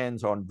 That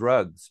man's on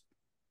drugs.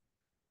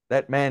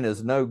 That man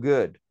is no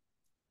good.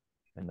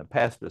 And the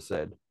pastor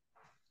said,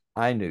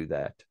 I knew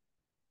that.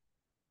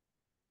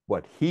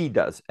 What he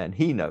does, and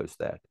he knows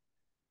that.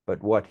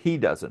 But what he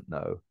doesn't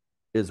know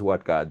is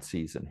what God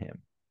sees in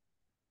him.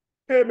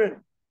 Amen.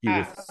 He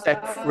was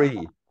set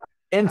free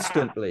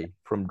instantly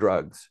from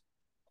drugs,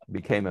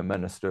 became a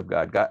minister of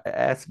God.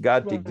 Ask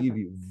God to give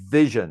you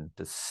vision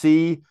to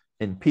see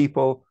in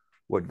people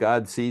what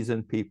God sees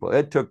in people.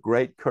 It took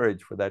great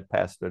courage for that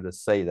pastor to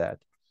say that.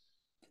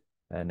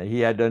 And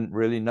he didn't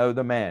really know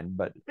the man,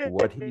 but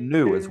what he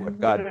knew is what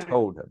God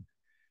told him.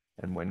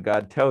 And when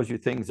God tells you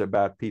things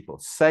about people,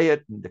 say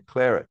it and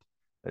declare it.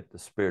 Let the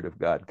Spirit of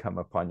God come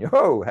upon you.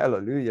 Oh,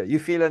 hallelujah. You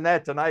feeling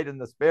that tonight in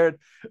the Spirit?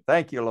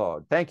 Thank you,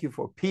 Lord. Thank you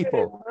for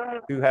people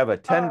who have a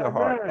tender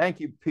heart.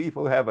 Thank you,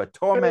 people who have a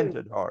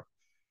tormented heart.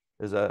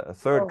 There's a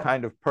third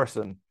kind of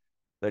person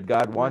that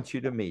God wants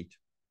you to meet.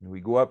 And we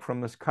go up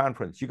from this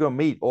conference. You're going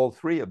to meet all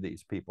three of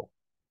these people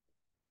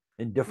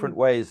in different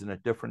ways and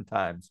at different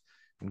times.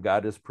 And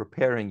God is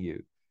preparing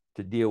you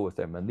to deal with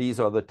them. And these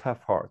are the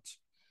tough hearts.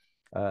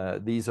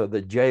 These are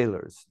the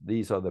jailers.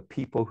 These are the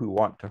people who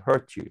want to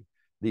hurt you.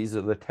 These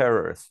are the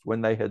terrorists.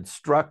 When they had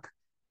struck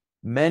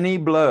many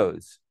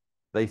blows,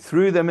 they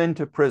threw them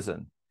into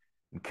prison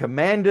and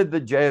commanded the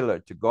jailer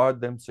to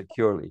guard them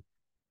securely.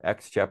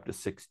 Acts chapter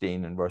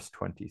 16 and verse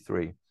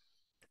 23.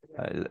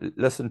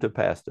 Listen to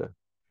Pastor.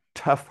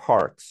 Tough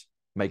hearts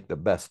make the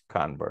best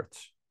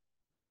converts.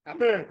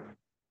 Amen.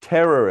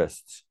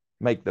 Terrorists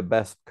make the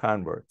best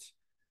converts.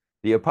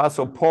 The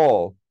Apostle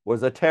Paul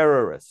was a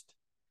terrorist.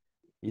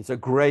 He's a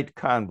great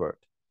convert.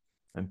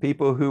 And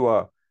people who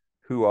are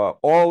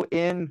all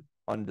in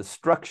on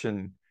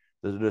destruction,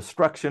 the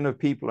destruction of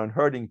people and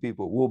hurting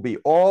people, will be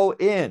all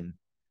in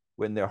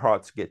when their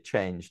hearts get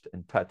changed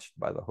and touched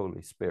by the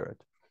Holy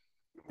Spirit.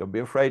 Don't be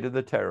afraid of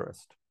the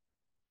terrorist.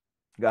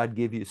 God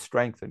give you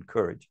strength and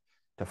courage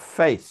to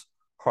face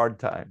hard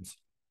times.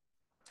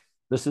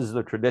 This is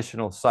the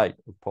traditional site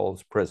of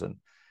Paul's prison.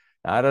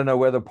 Now, I don't know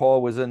whether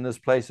Paul was in this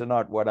place or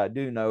not. What I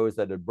do know is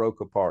that it broke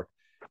apart.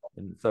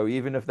 And so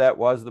even if that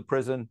was the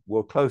prison,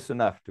 we're close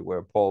enough to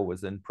where Paul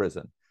was in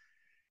prison.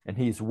 And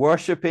he's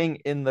worshiping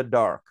in the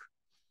dark.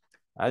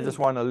 I just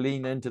want to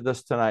lean into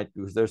this tonight,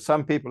 because there's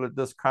some people at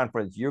this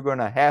conference, you're going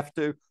to have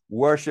to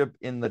worship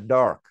in the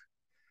dark.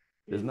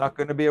 There's not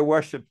going to be a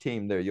worship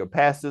team there. Your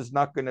pastor's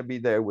not going to be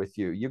there with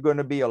you. You're going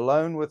to be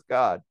alone with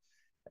God.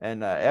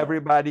 And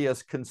everybody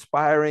is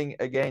conspiring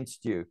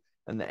against you.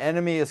 and the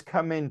enemy is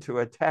coming to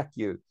attack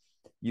you.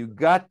 You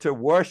got to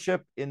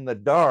worship in the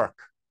dark,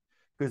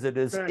 because it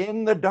is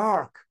in the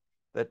dark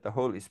that the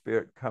Holy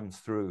Spirit comes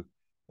through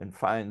and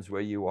finds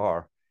where you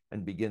are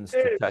and begins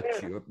to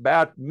touch you.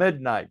 About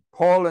midnight,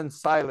 Paul and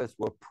Silas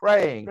were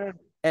praying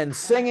and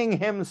singing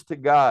hymns to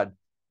God.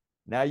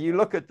 Now you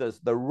look at this.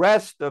 The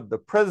rest of the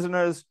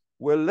prisoners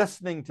were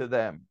listening to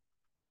them.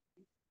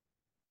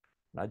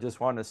 I just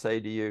want to say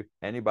to you,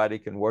 anybody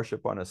can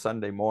worship on a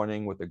Sunday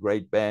morning with a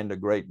great band, a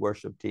great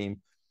worship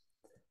team,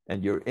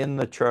 and you're in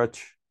the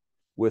church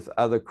with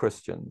other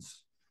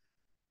Christians.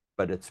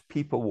 But it's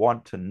people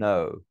want to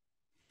know,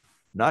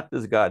 not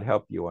does God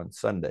help you on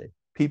Sunday?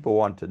 People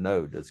want to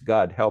know, does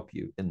God help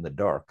you in the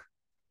dark?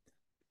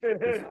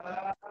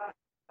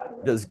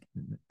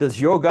 Does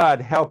your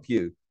God help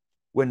you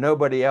when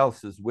nobody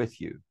else is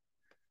with you?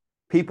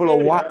 People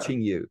are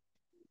watching you.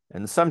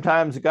 And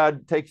sometimes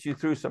God takes you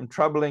through some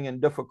troubling and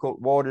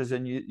difficult waters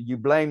and you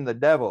blame the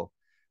devil.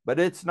 But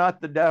it's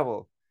not the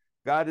devil.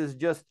 God is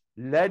just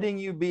letting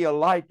you be a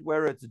light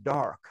where it's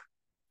dark.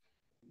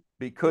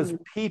 Because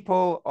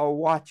people are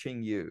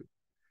watching you.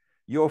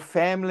 Your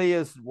family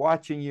is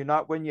watching you,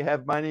 not when you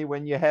have money,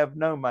 when you have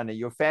no money.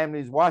 Your family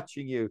is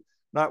watching you,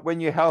 not when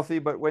you're healthy,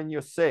 but when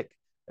you're sick.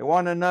 They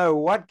want to know,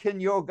 what can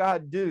your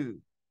God do?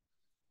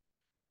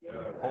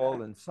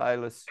 Paul and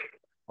Silas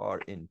are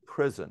in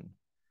prison,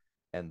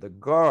 and the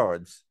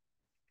guards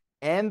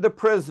and the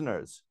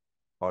prisoners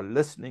are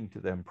listening to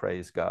them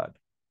praise God.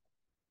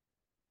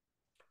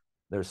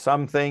 There's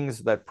some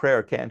things that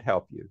prayer can't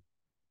help you.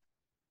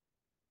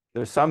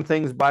 There's some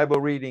things Bible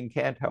reading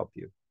can't help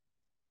you.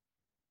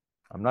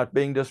 I'm not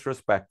being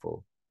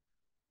disrespectful,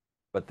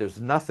 but there's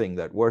nothing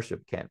that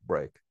worship can't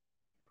break.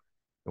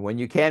 And when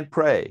you can't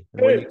pray,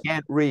 and when you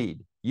can't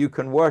read, you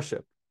can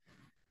worship.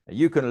 And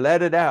you can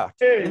let it out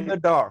in the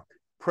dark.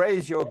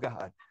 Praise your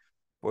God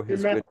for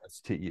his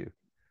goodness to you.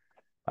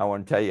 I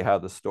want to tell you how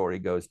the story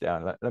goes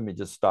down. Let me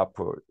just stop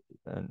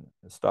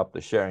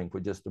the sharing for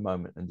just a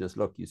moment and just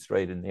look you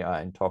straight in the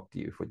eye and talk to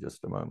you for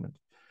just a moment.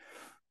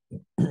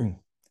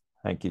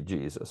 Thank you,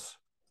 Jesus.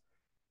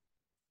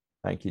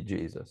 Thank you,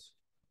 Jesus.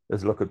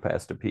 Let's look at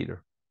Pastor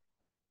Peter.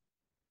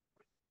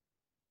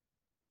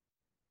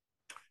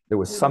 There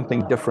was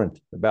something different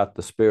about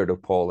the spirit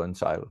of Paul and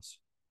Silas.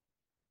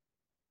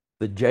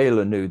 The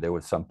jailer knew there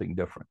was something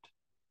different.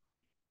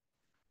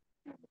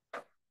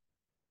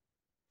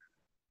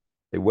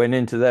 They went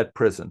into that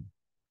prison.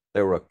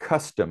 They were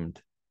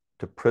accustomed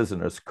to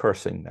prisoners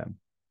cursing them.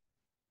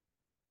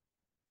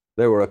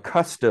 They were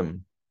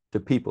accustomed to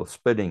people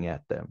spitting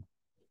at them.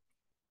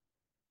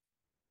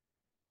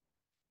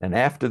 And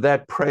after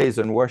that, praise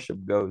and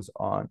worship goes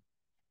on.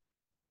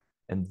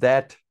 And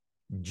that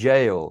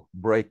jail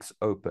breaks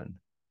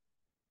open.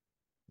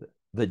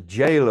 The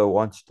jailer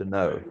wants to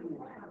know,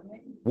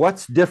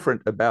 what's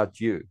different about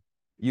you?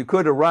 You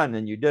could have run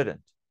and you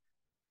didn't.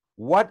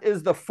 What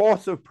is the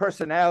force of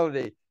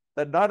personality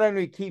that not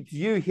only keeps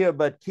you here,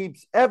 but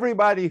keeps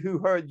everybody who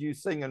heard you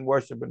sing and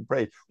worship and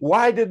praise?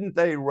 Why didn't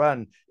they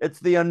run? It's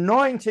the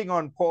anointing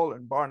on Paul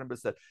and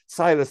Barnabas, that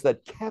Silas,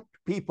 that kept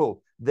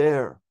people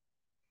there.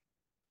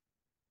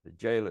 The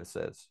jailer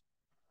says,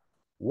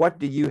 what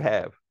do you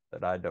have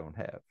that I don't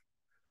have?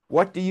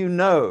 What do you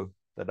know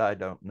that I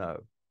don't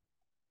know?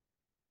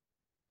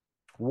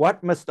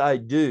 What must I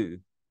do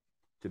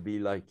to be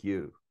like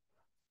you?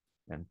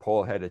 And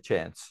Paul had a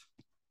chance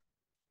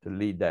to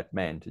lead that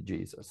man to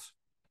Jesus.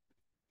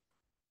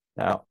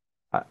 Now,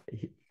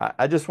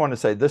 I just want to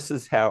say, this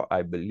is how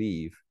I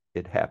believe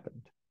it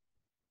happened.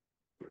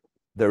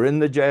 They're in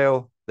the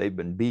jail, they've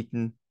been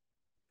beaten,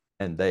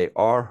 and they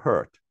are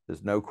hurt.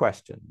 There's no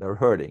question. They're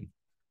hurting,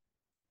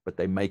 but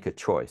they make a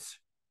choice.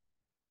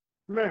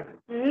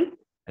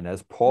 And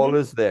as Paul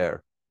is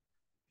there,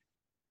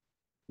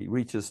 he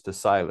reaches to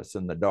Silas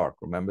in the dark.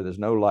 Remember, there's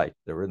no light.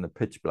 They're in the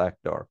pitch black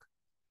dark.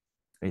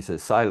 And he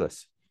says,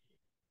 Silas,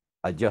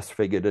 I just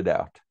figured it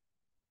out.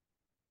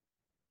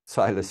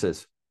 Silas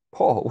says,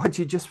 Paul, what'd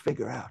you just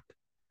figure out?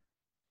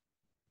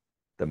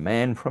 The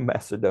man from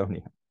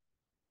Macedonia.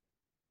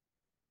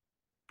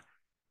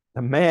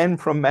 The man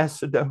from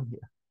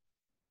Macedonia.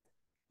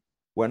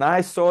 When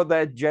I saw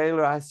that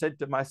jailer, I said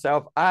to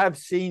myself, I've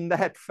seen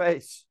that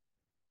face.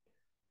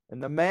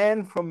 And the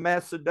man from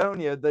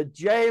Macedonia, the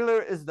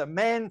jailer is the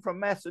man from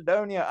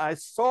Macedonia I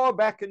saw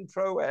back in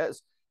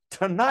Troas.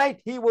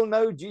 Tonight he will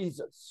know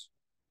Jesus.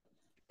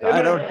 Amen.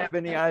 I don't have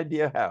any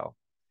idea how,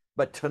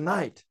 but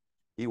tonight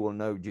he will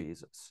know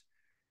Jesus.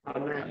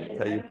 Amen. I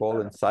tell you,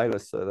 Paul and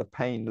Silas, the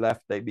pain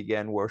left, they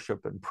began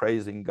worship and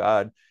praising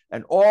God,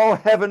 and all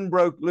heaven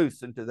broke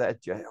loose into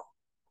that jail.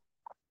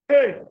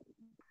 Hey.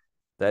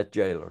 That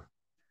jailer,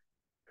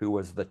 who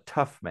was the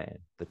tough man,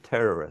 the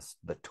terrorist,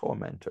 the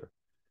tormentor,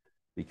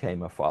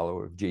 became a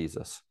follower of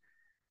Jesus.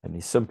 And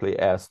he simply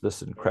asked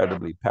this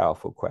incredibly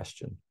powerful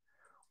question.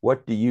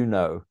 What do you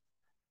know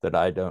that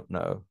I don't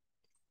know?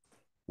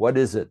 What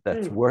is it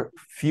that's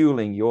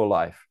fueling your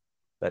life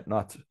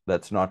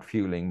that's not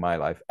fueling my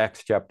life?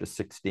 Acts chapter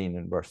 16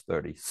 and verse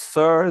 30.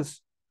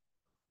 Sirs,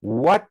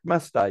 what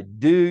must I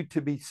do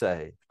to be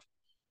saved?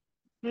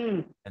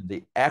 Mm. And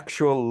the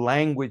actual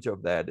language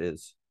of that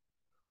is,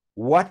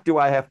 what do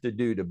I have to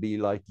do to be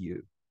like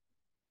you?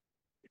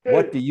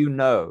 What do you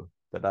know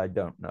that I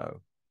don't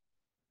know?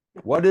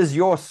 What is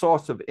your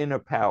source of inner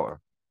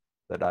power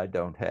that I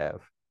don't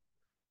have?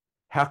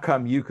 How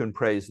come you can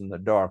praise in the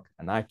dark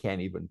and I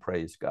can't even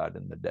praise God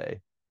in the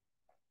day?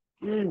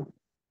 Mm.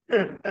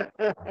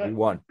 We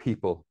want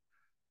people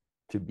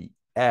to be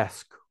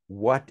asked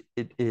what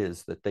it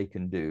is that they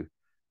can do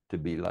to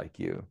be like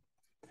you.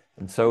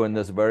 And so in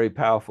this very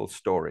powerful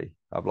story,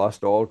 I've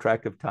lost all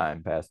track of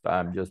time, Pastor.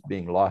 I'm just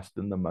being lost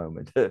in the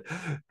moment. The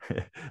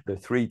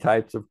three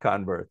types of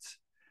converts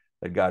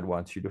that God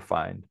wants you to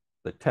find: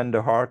 the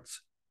tender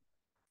hearts,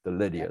 the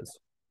Lydias,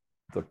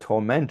 the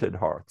tormented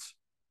hearts,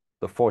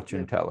 the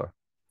fortune teller,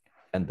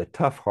 and the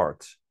tough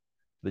hearts,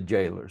 the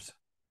jailers,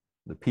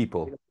 the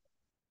people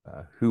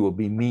who will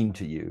be mean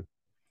to you.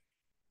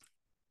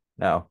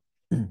 Now,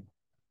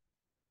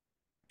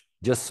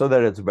 just so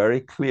that it's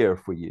very clear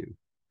for you,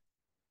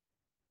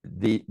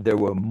 there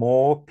were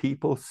more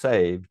people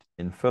saved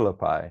in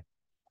Philippi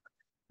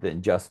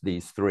than just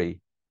these three.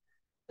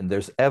 And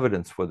there's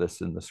evidence for this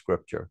in the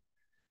scripture.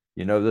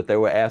 You know that they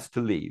were asked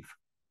to leave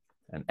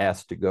and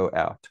asked to go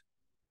out,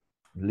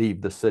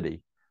 leave the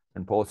city.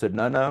 And Paul said,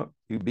 no, no,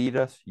 you beat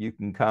us. You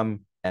can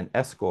come and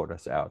escort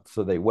us out.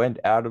 So they went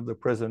out of the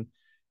prison.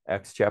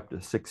 Acts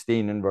chapter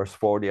 16 and verse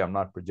 40. I'm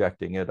not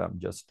projecting it. I'm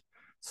just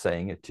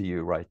saying it to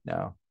you right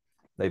now.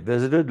 They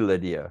visited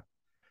Lydia.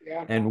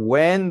 Yeah. And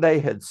when they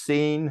had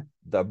seen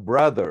the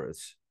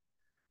brothers,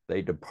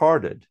 they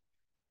departed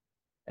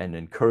and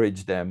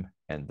encouraged them,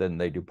 and then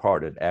they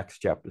departed. Acts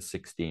chapter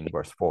 16,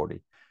 verse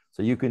 40.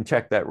 So you can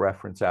check that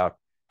reference out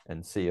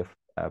and see if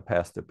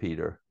Pastor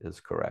Peter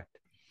is correct.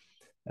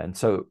 And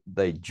so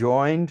they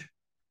joined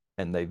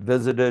and they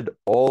visited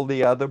all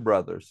the other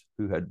brothers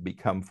who had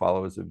become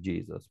followers of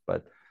Jesus.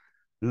 But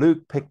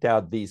Luke picked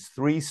out these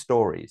three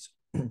stories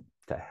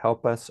to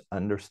help us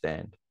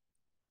understand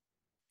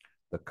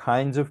the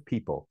kinds of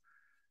people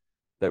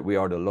that we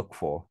are to look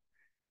for.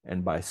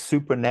 And by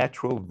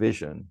supernatural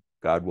vision,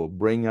 God will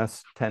bring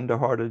us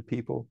tender-hearted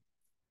people,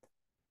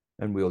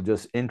 and we'll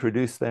just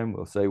introduce them.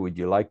 We'll say, would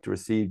you like to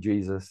receive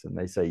Jesus? And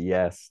they say,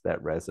 yes,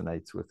 that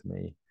resonates with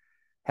me.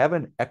 Have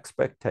an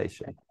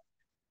expectation.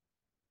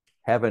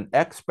 Have an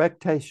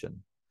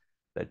expectation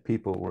that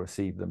people will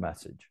receive the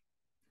message.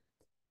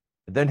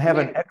 And then have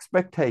an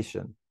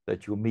expectation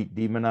that you'll meet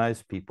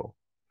demonized people,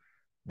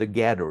 the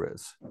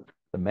Gadaras,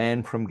 the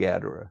man from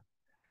Gadara,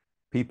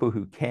 people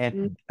who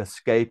can't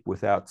escape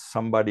without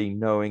somebody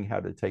knowing how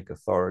to take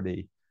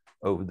authority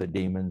over the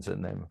demons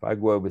in them. If I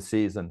go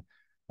overseas and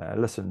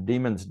listen,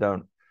 demons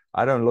don't,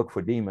 I don't look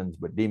for demons,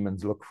 but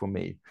demons look for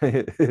me.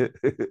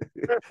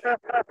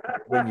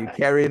 When you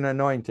carry an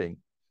anointing,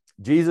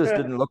 Jesus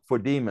didn't look for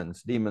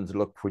demons, demons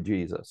look for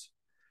Jesus.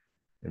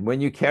 And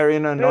when you carry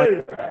an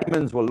anointing,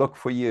 demons will look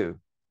for you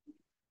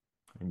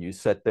and you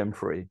set them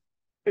free.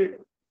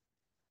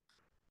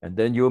 And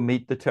then you'll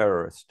meet the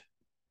terrorist.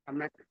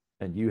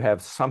 And you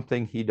have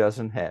something he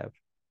doesn't have.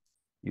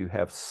 You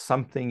have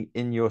something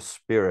in your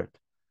spirit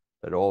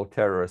that all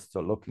terrorists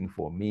are looking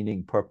for: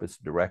 meaning, purpose,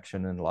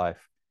 direction in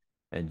life.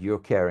 And you're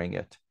carrying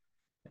it.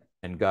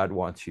 And God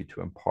wants you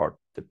to impart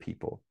to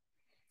people.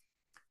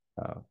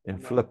 In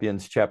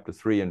Philippians chapter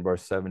 3 and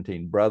verse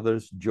 17,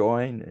 brothers,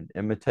 join in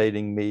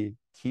imitating me.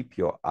 Keep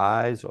your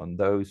eyes on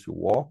those who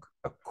walk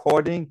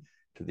according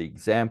to the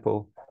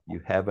example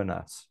you have in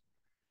us.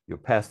 Your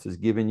pastor's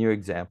given you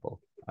example.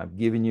 I've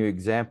given you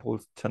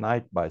examples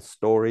tonight by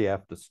story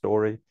after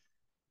story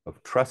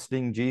of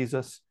trusting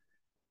Jesus,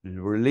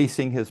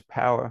 releasing his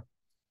power,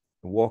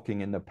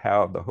 walking in the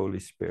power of the Holy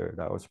Spirit.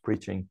 I was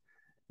preaching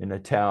in a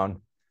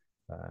town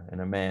and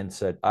a man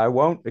said, I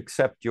won't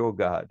accept your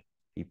God.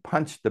 He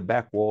punched the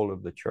back wall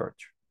of the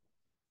church.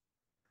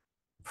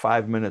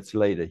 5 minutes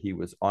later, he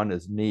was on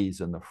his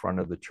knees in the front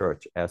of the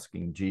church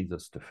asking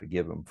Jesus to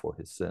forgive him for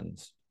his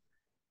sins.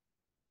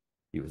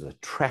 He was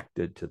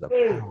attracted to the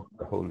power of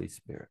the Holy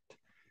Spirit.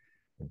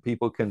 And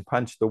people can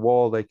punch the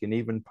wall, they can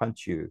even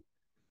punch you.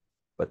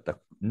 But the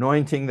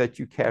anointing that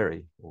you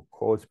carry will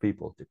cause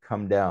people to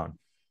come down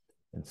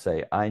and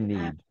say, I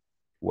need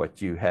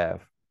what you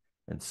have.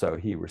 And so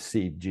he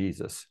received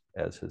Jesus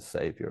as his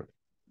Savior.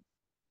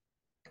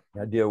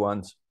 Now, dear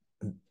ones,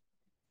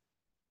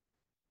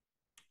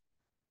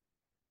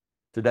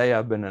 today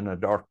I've been in a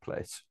dark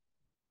place,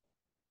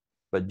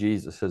 but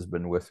Jesus has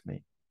been with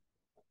me.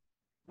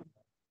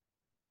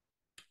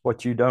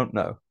 What you don't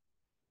know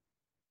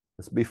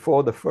is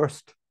before the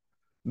first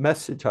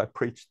message I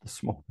preached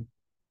this morning,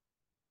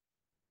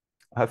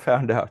 I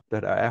found out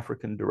that our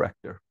African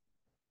director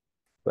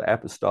for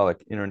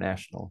Apostolic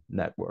International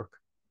Network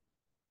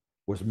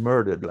was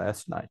murdered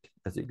last night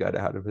as he got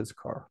out of his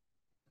car.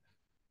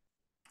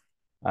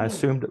 I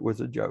assumed it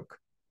was a joke.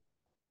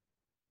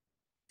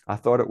 I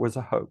thought it was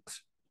a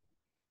hoax.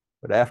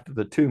 But after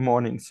the 2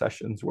 morning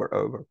sessions were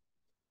over,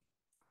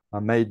 I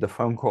made the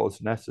phone calls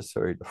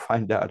necessary to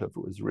find out if it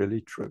was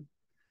really true.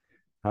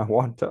 I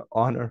want to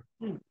honor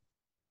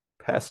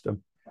Pastor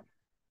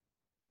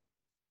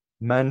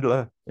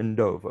Mandla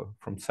Ndlovu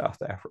from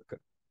South Africa,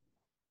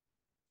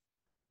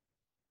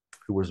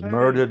 who was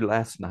murdered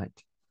last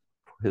night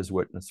for his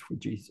witness for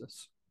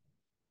Jesus.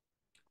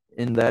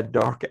 In that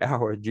dark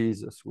hour,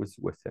 Jesus was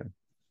with him.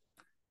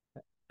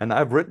 And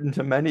I've written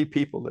to many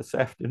people this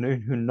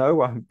afternoon who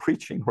know I'm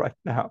preaching right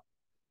now,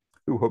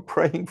 who are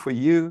praying for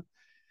you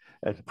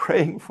and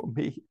praying for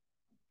me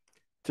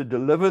to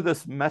deliver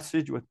this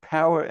message with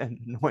power and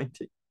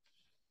anointing,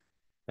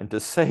 and to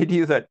say to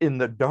you that in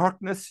the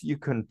darkness you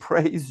can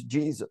praise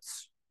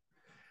Jesus.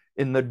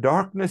 In the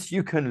darkness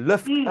you can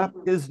lift up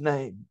his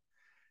name.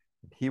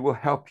 He will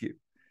help you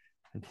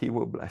and he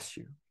will bless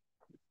you.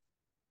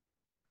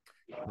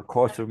 In the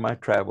course of my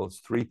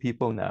travels, 3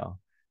 people now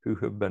who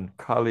have been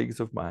colleagues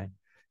of mine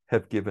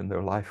have given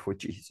their life for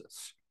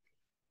Jesus.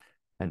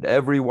 And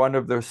every one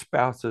of their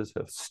spouses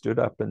have stood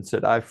up and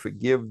said, I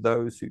forgive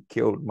those who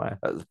killed my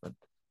husband.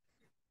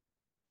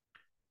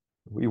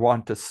 We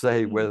want to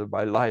say, whether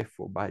by life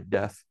or by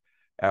death,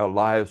 our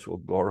lives will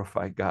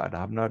glorify God.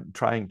 I'm not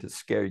trying to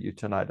scare you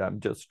tonight. I'm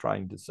just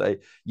trying to say,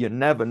 you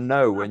never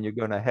know when you're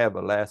going to have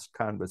a last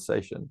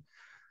conversation.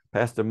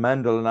 Pastor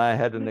Mandla and I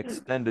had an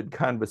extended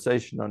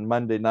conversation on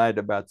Monday night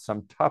about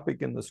some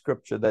topic in the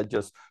scripture that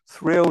just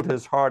thrilled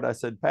his heart. I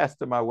said,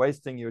 Pastor, am I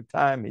wasting your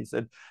time? He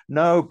said,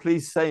 no,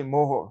 please say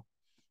more.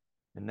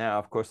 And now,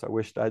 of course, I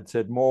wished I'd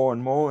said more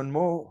and more and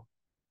more.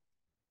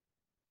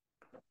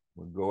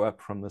 We'll go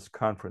up from this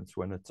conference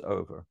when it's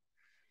over,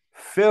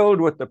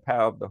 filled with the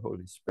power of the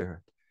Holy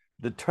Spirit,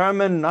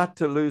 determined not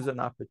to lose an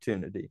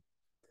opportunity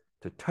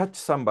to touch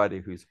somebody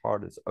whose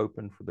heart is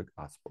open for the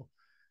gospel,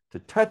 to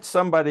touch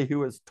somebody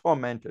who is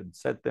tormented,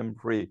 set them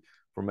free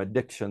from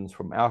addictions,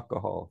 from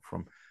alcohol,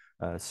 from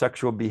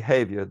sexual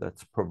behavior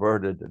that's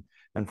perverted,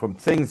 and from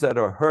things that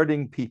are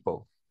hurting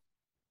people,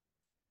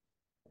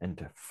 and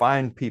to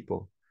find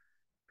people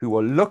who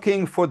are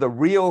looking for the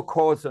real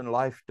cause in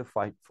life to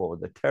fight for,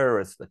 the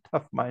terrorists, the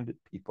tough-minded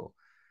people,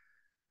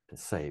 to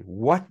say,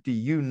 what do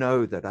you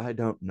know that I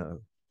don't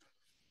know?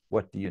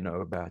 What do you know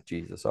about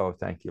Jesus? Oh,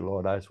 thank you,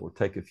 Lord. I will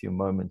take a few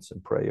moments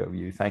and pray over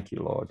you. Thank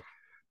you, Lord,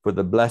 for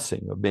the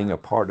blessing of being a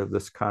part of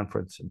this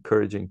conference,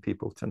 encouraging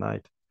people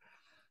tonight.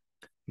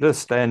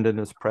 Just stand in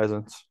his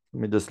presence.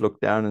 Let me just look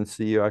down and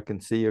see you. I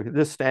can see you.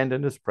 Just stand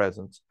in his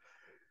presence.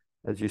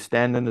 As you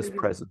stand in his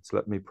presence,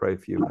 let me pray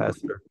for you,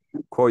 Pastor.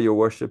 Call your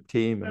worship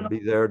team and be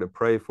there to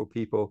pray for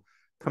people.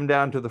 Come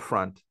down to the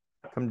front.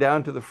 Come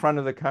down to the front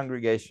of the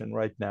congregation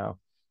right now.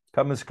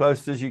 Come as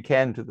close as you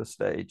can to the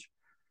stage.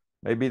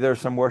 Maybe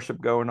there's some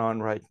worship going on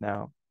right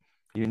now.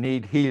 You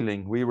need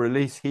healing. We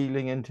release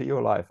healing into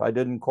your life. I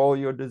didn't call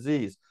your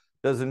disease.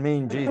 Doesn't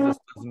mean Jesus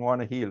doesn't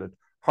want to heal it.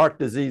 Heart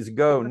disease,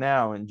 go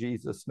now in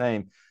Jesus'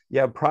 name.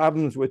 You have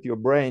problems with your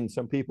brain.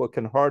 Some people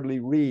can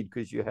hardly read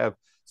because you have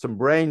some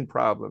brain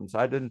problems.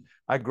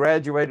 I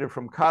graduated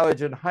from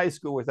college and high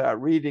school without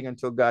reading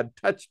until God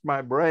touched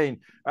my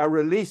brain. I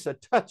release a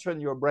touch on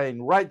your brain,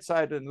 right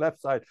side and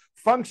left side.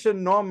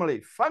 Function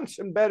normally.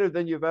 Function better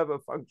than you've ever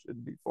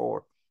functioned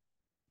before.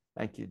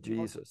 Thank you,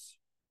 Jesus.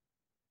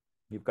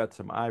 You've got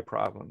some eye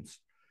problems.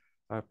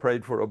 I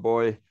prayed for a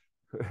boy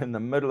in the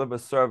middle of a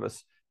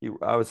service.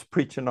 I was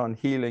preaching on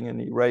healing,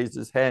 and he raised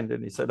his hand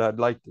and he said, I'd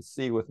like to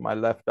see with my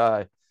left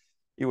eye.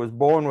 He was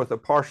born with a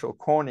partial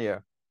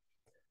cornea.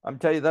 I'm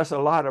telling you, that's a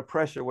lot of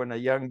pressure when a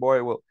young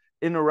boy will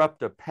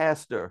interrupt a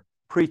pastor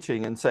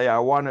preaching and say, I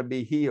want to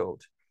be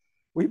healed.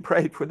 We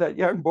prayed for that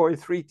young boy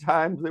 3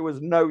 times. There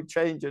was no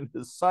change in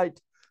his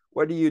sight.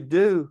 What do you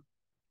do?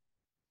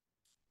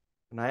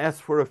 And I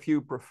asked for a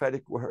few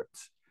prophetic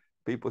words.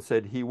 People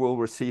said, he will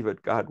receive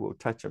it. God will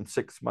touch him.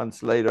 6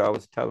 months later, I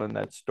was telling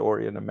that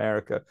story in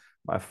America.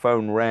 My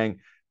phone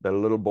rang. The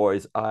little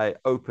boy's eye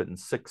opened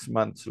 6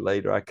 months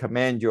later. I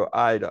command your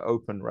eye to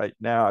open right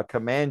now. I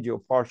command your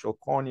partial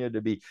cornea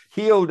to be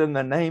healed in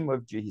the name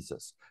of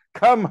Jesus.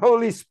 Come,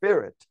 Holy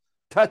Spirit,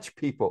 touch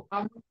people,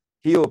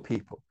 heal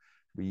people.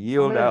 We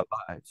yield our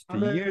lives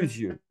to use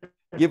you.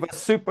 Give us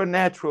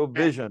supernatural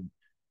vision,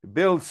 to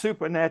build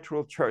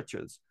supernatural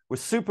churches with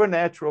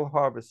supernatural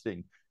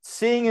harvesting,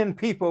 seeing in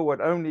people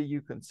what only you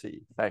can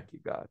see. Thank you,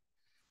 God.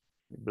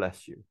 We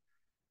bless you.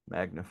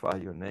 Magnify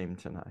your name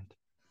tonight.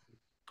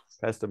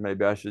 Pastor,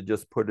 maybe I should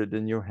just put it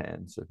in your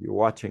hands. If you're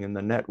watching in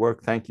the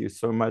network, thank you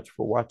so much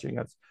for watching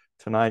us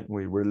tonight.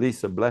 We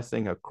release a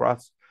blessing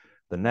across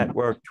the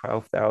network,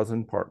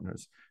 12,000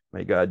 partners.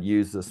 May God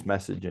use this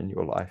message in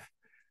your life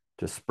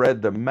to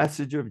spread the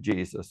message of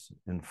Jesus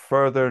in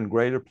further and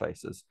greater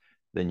places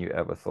than you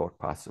ever thought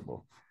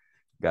possible.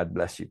 God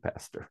bless you,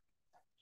 Pastor.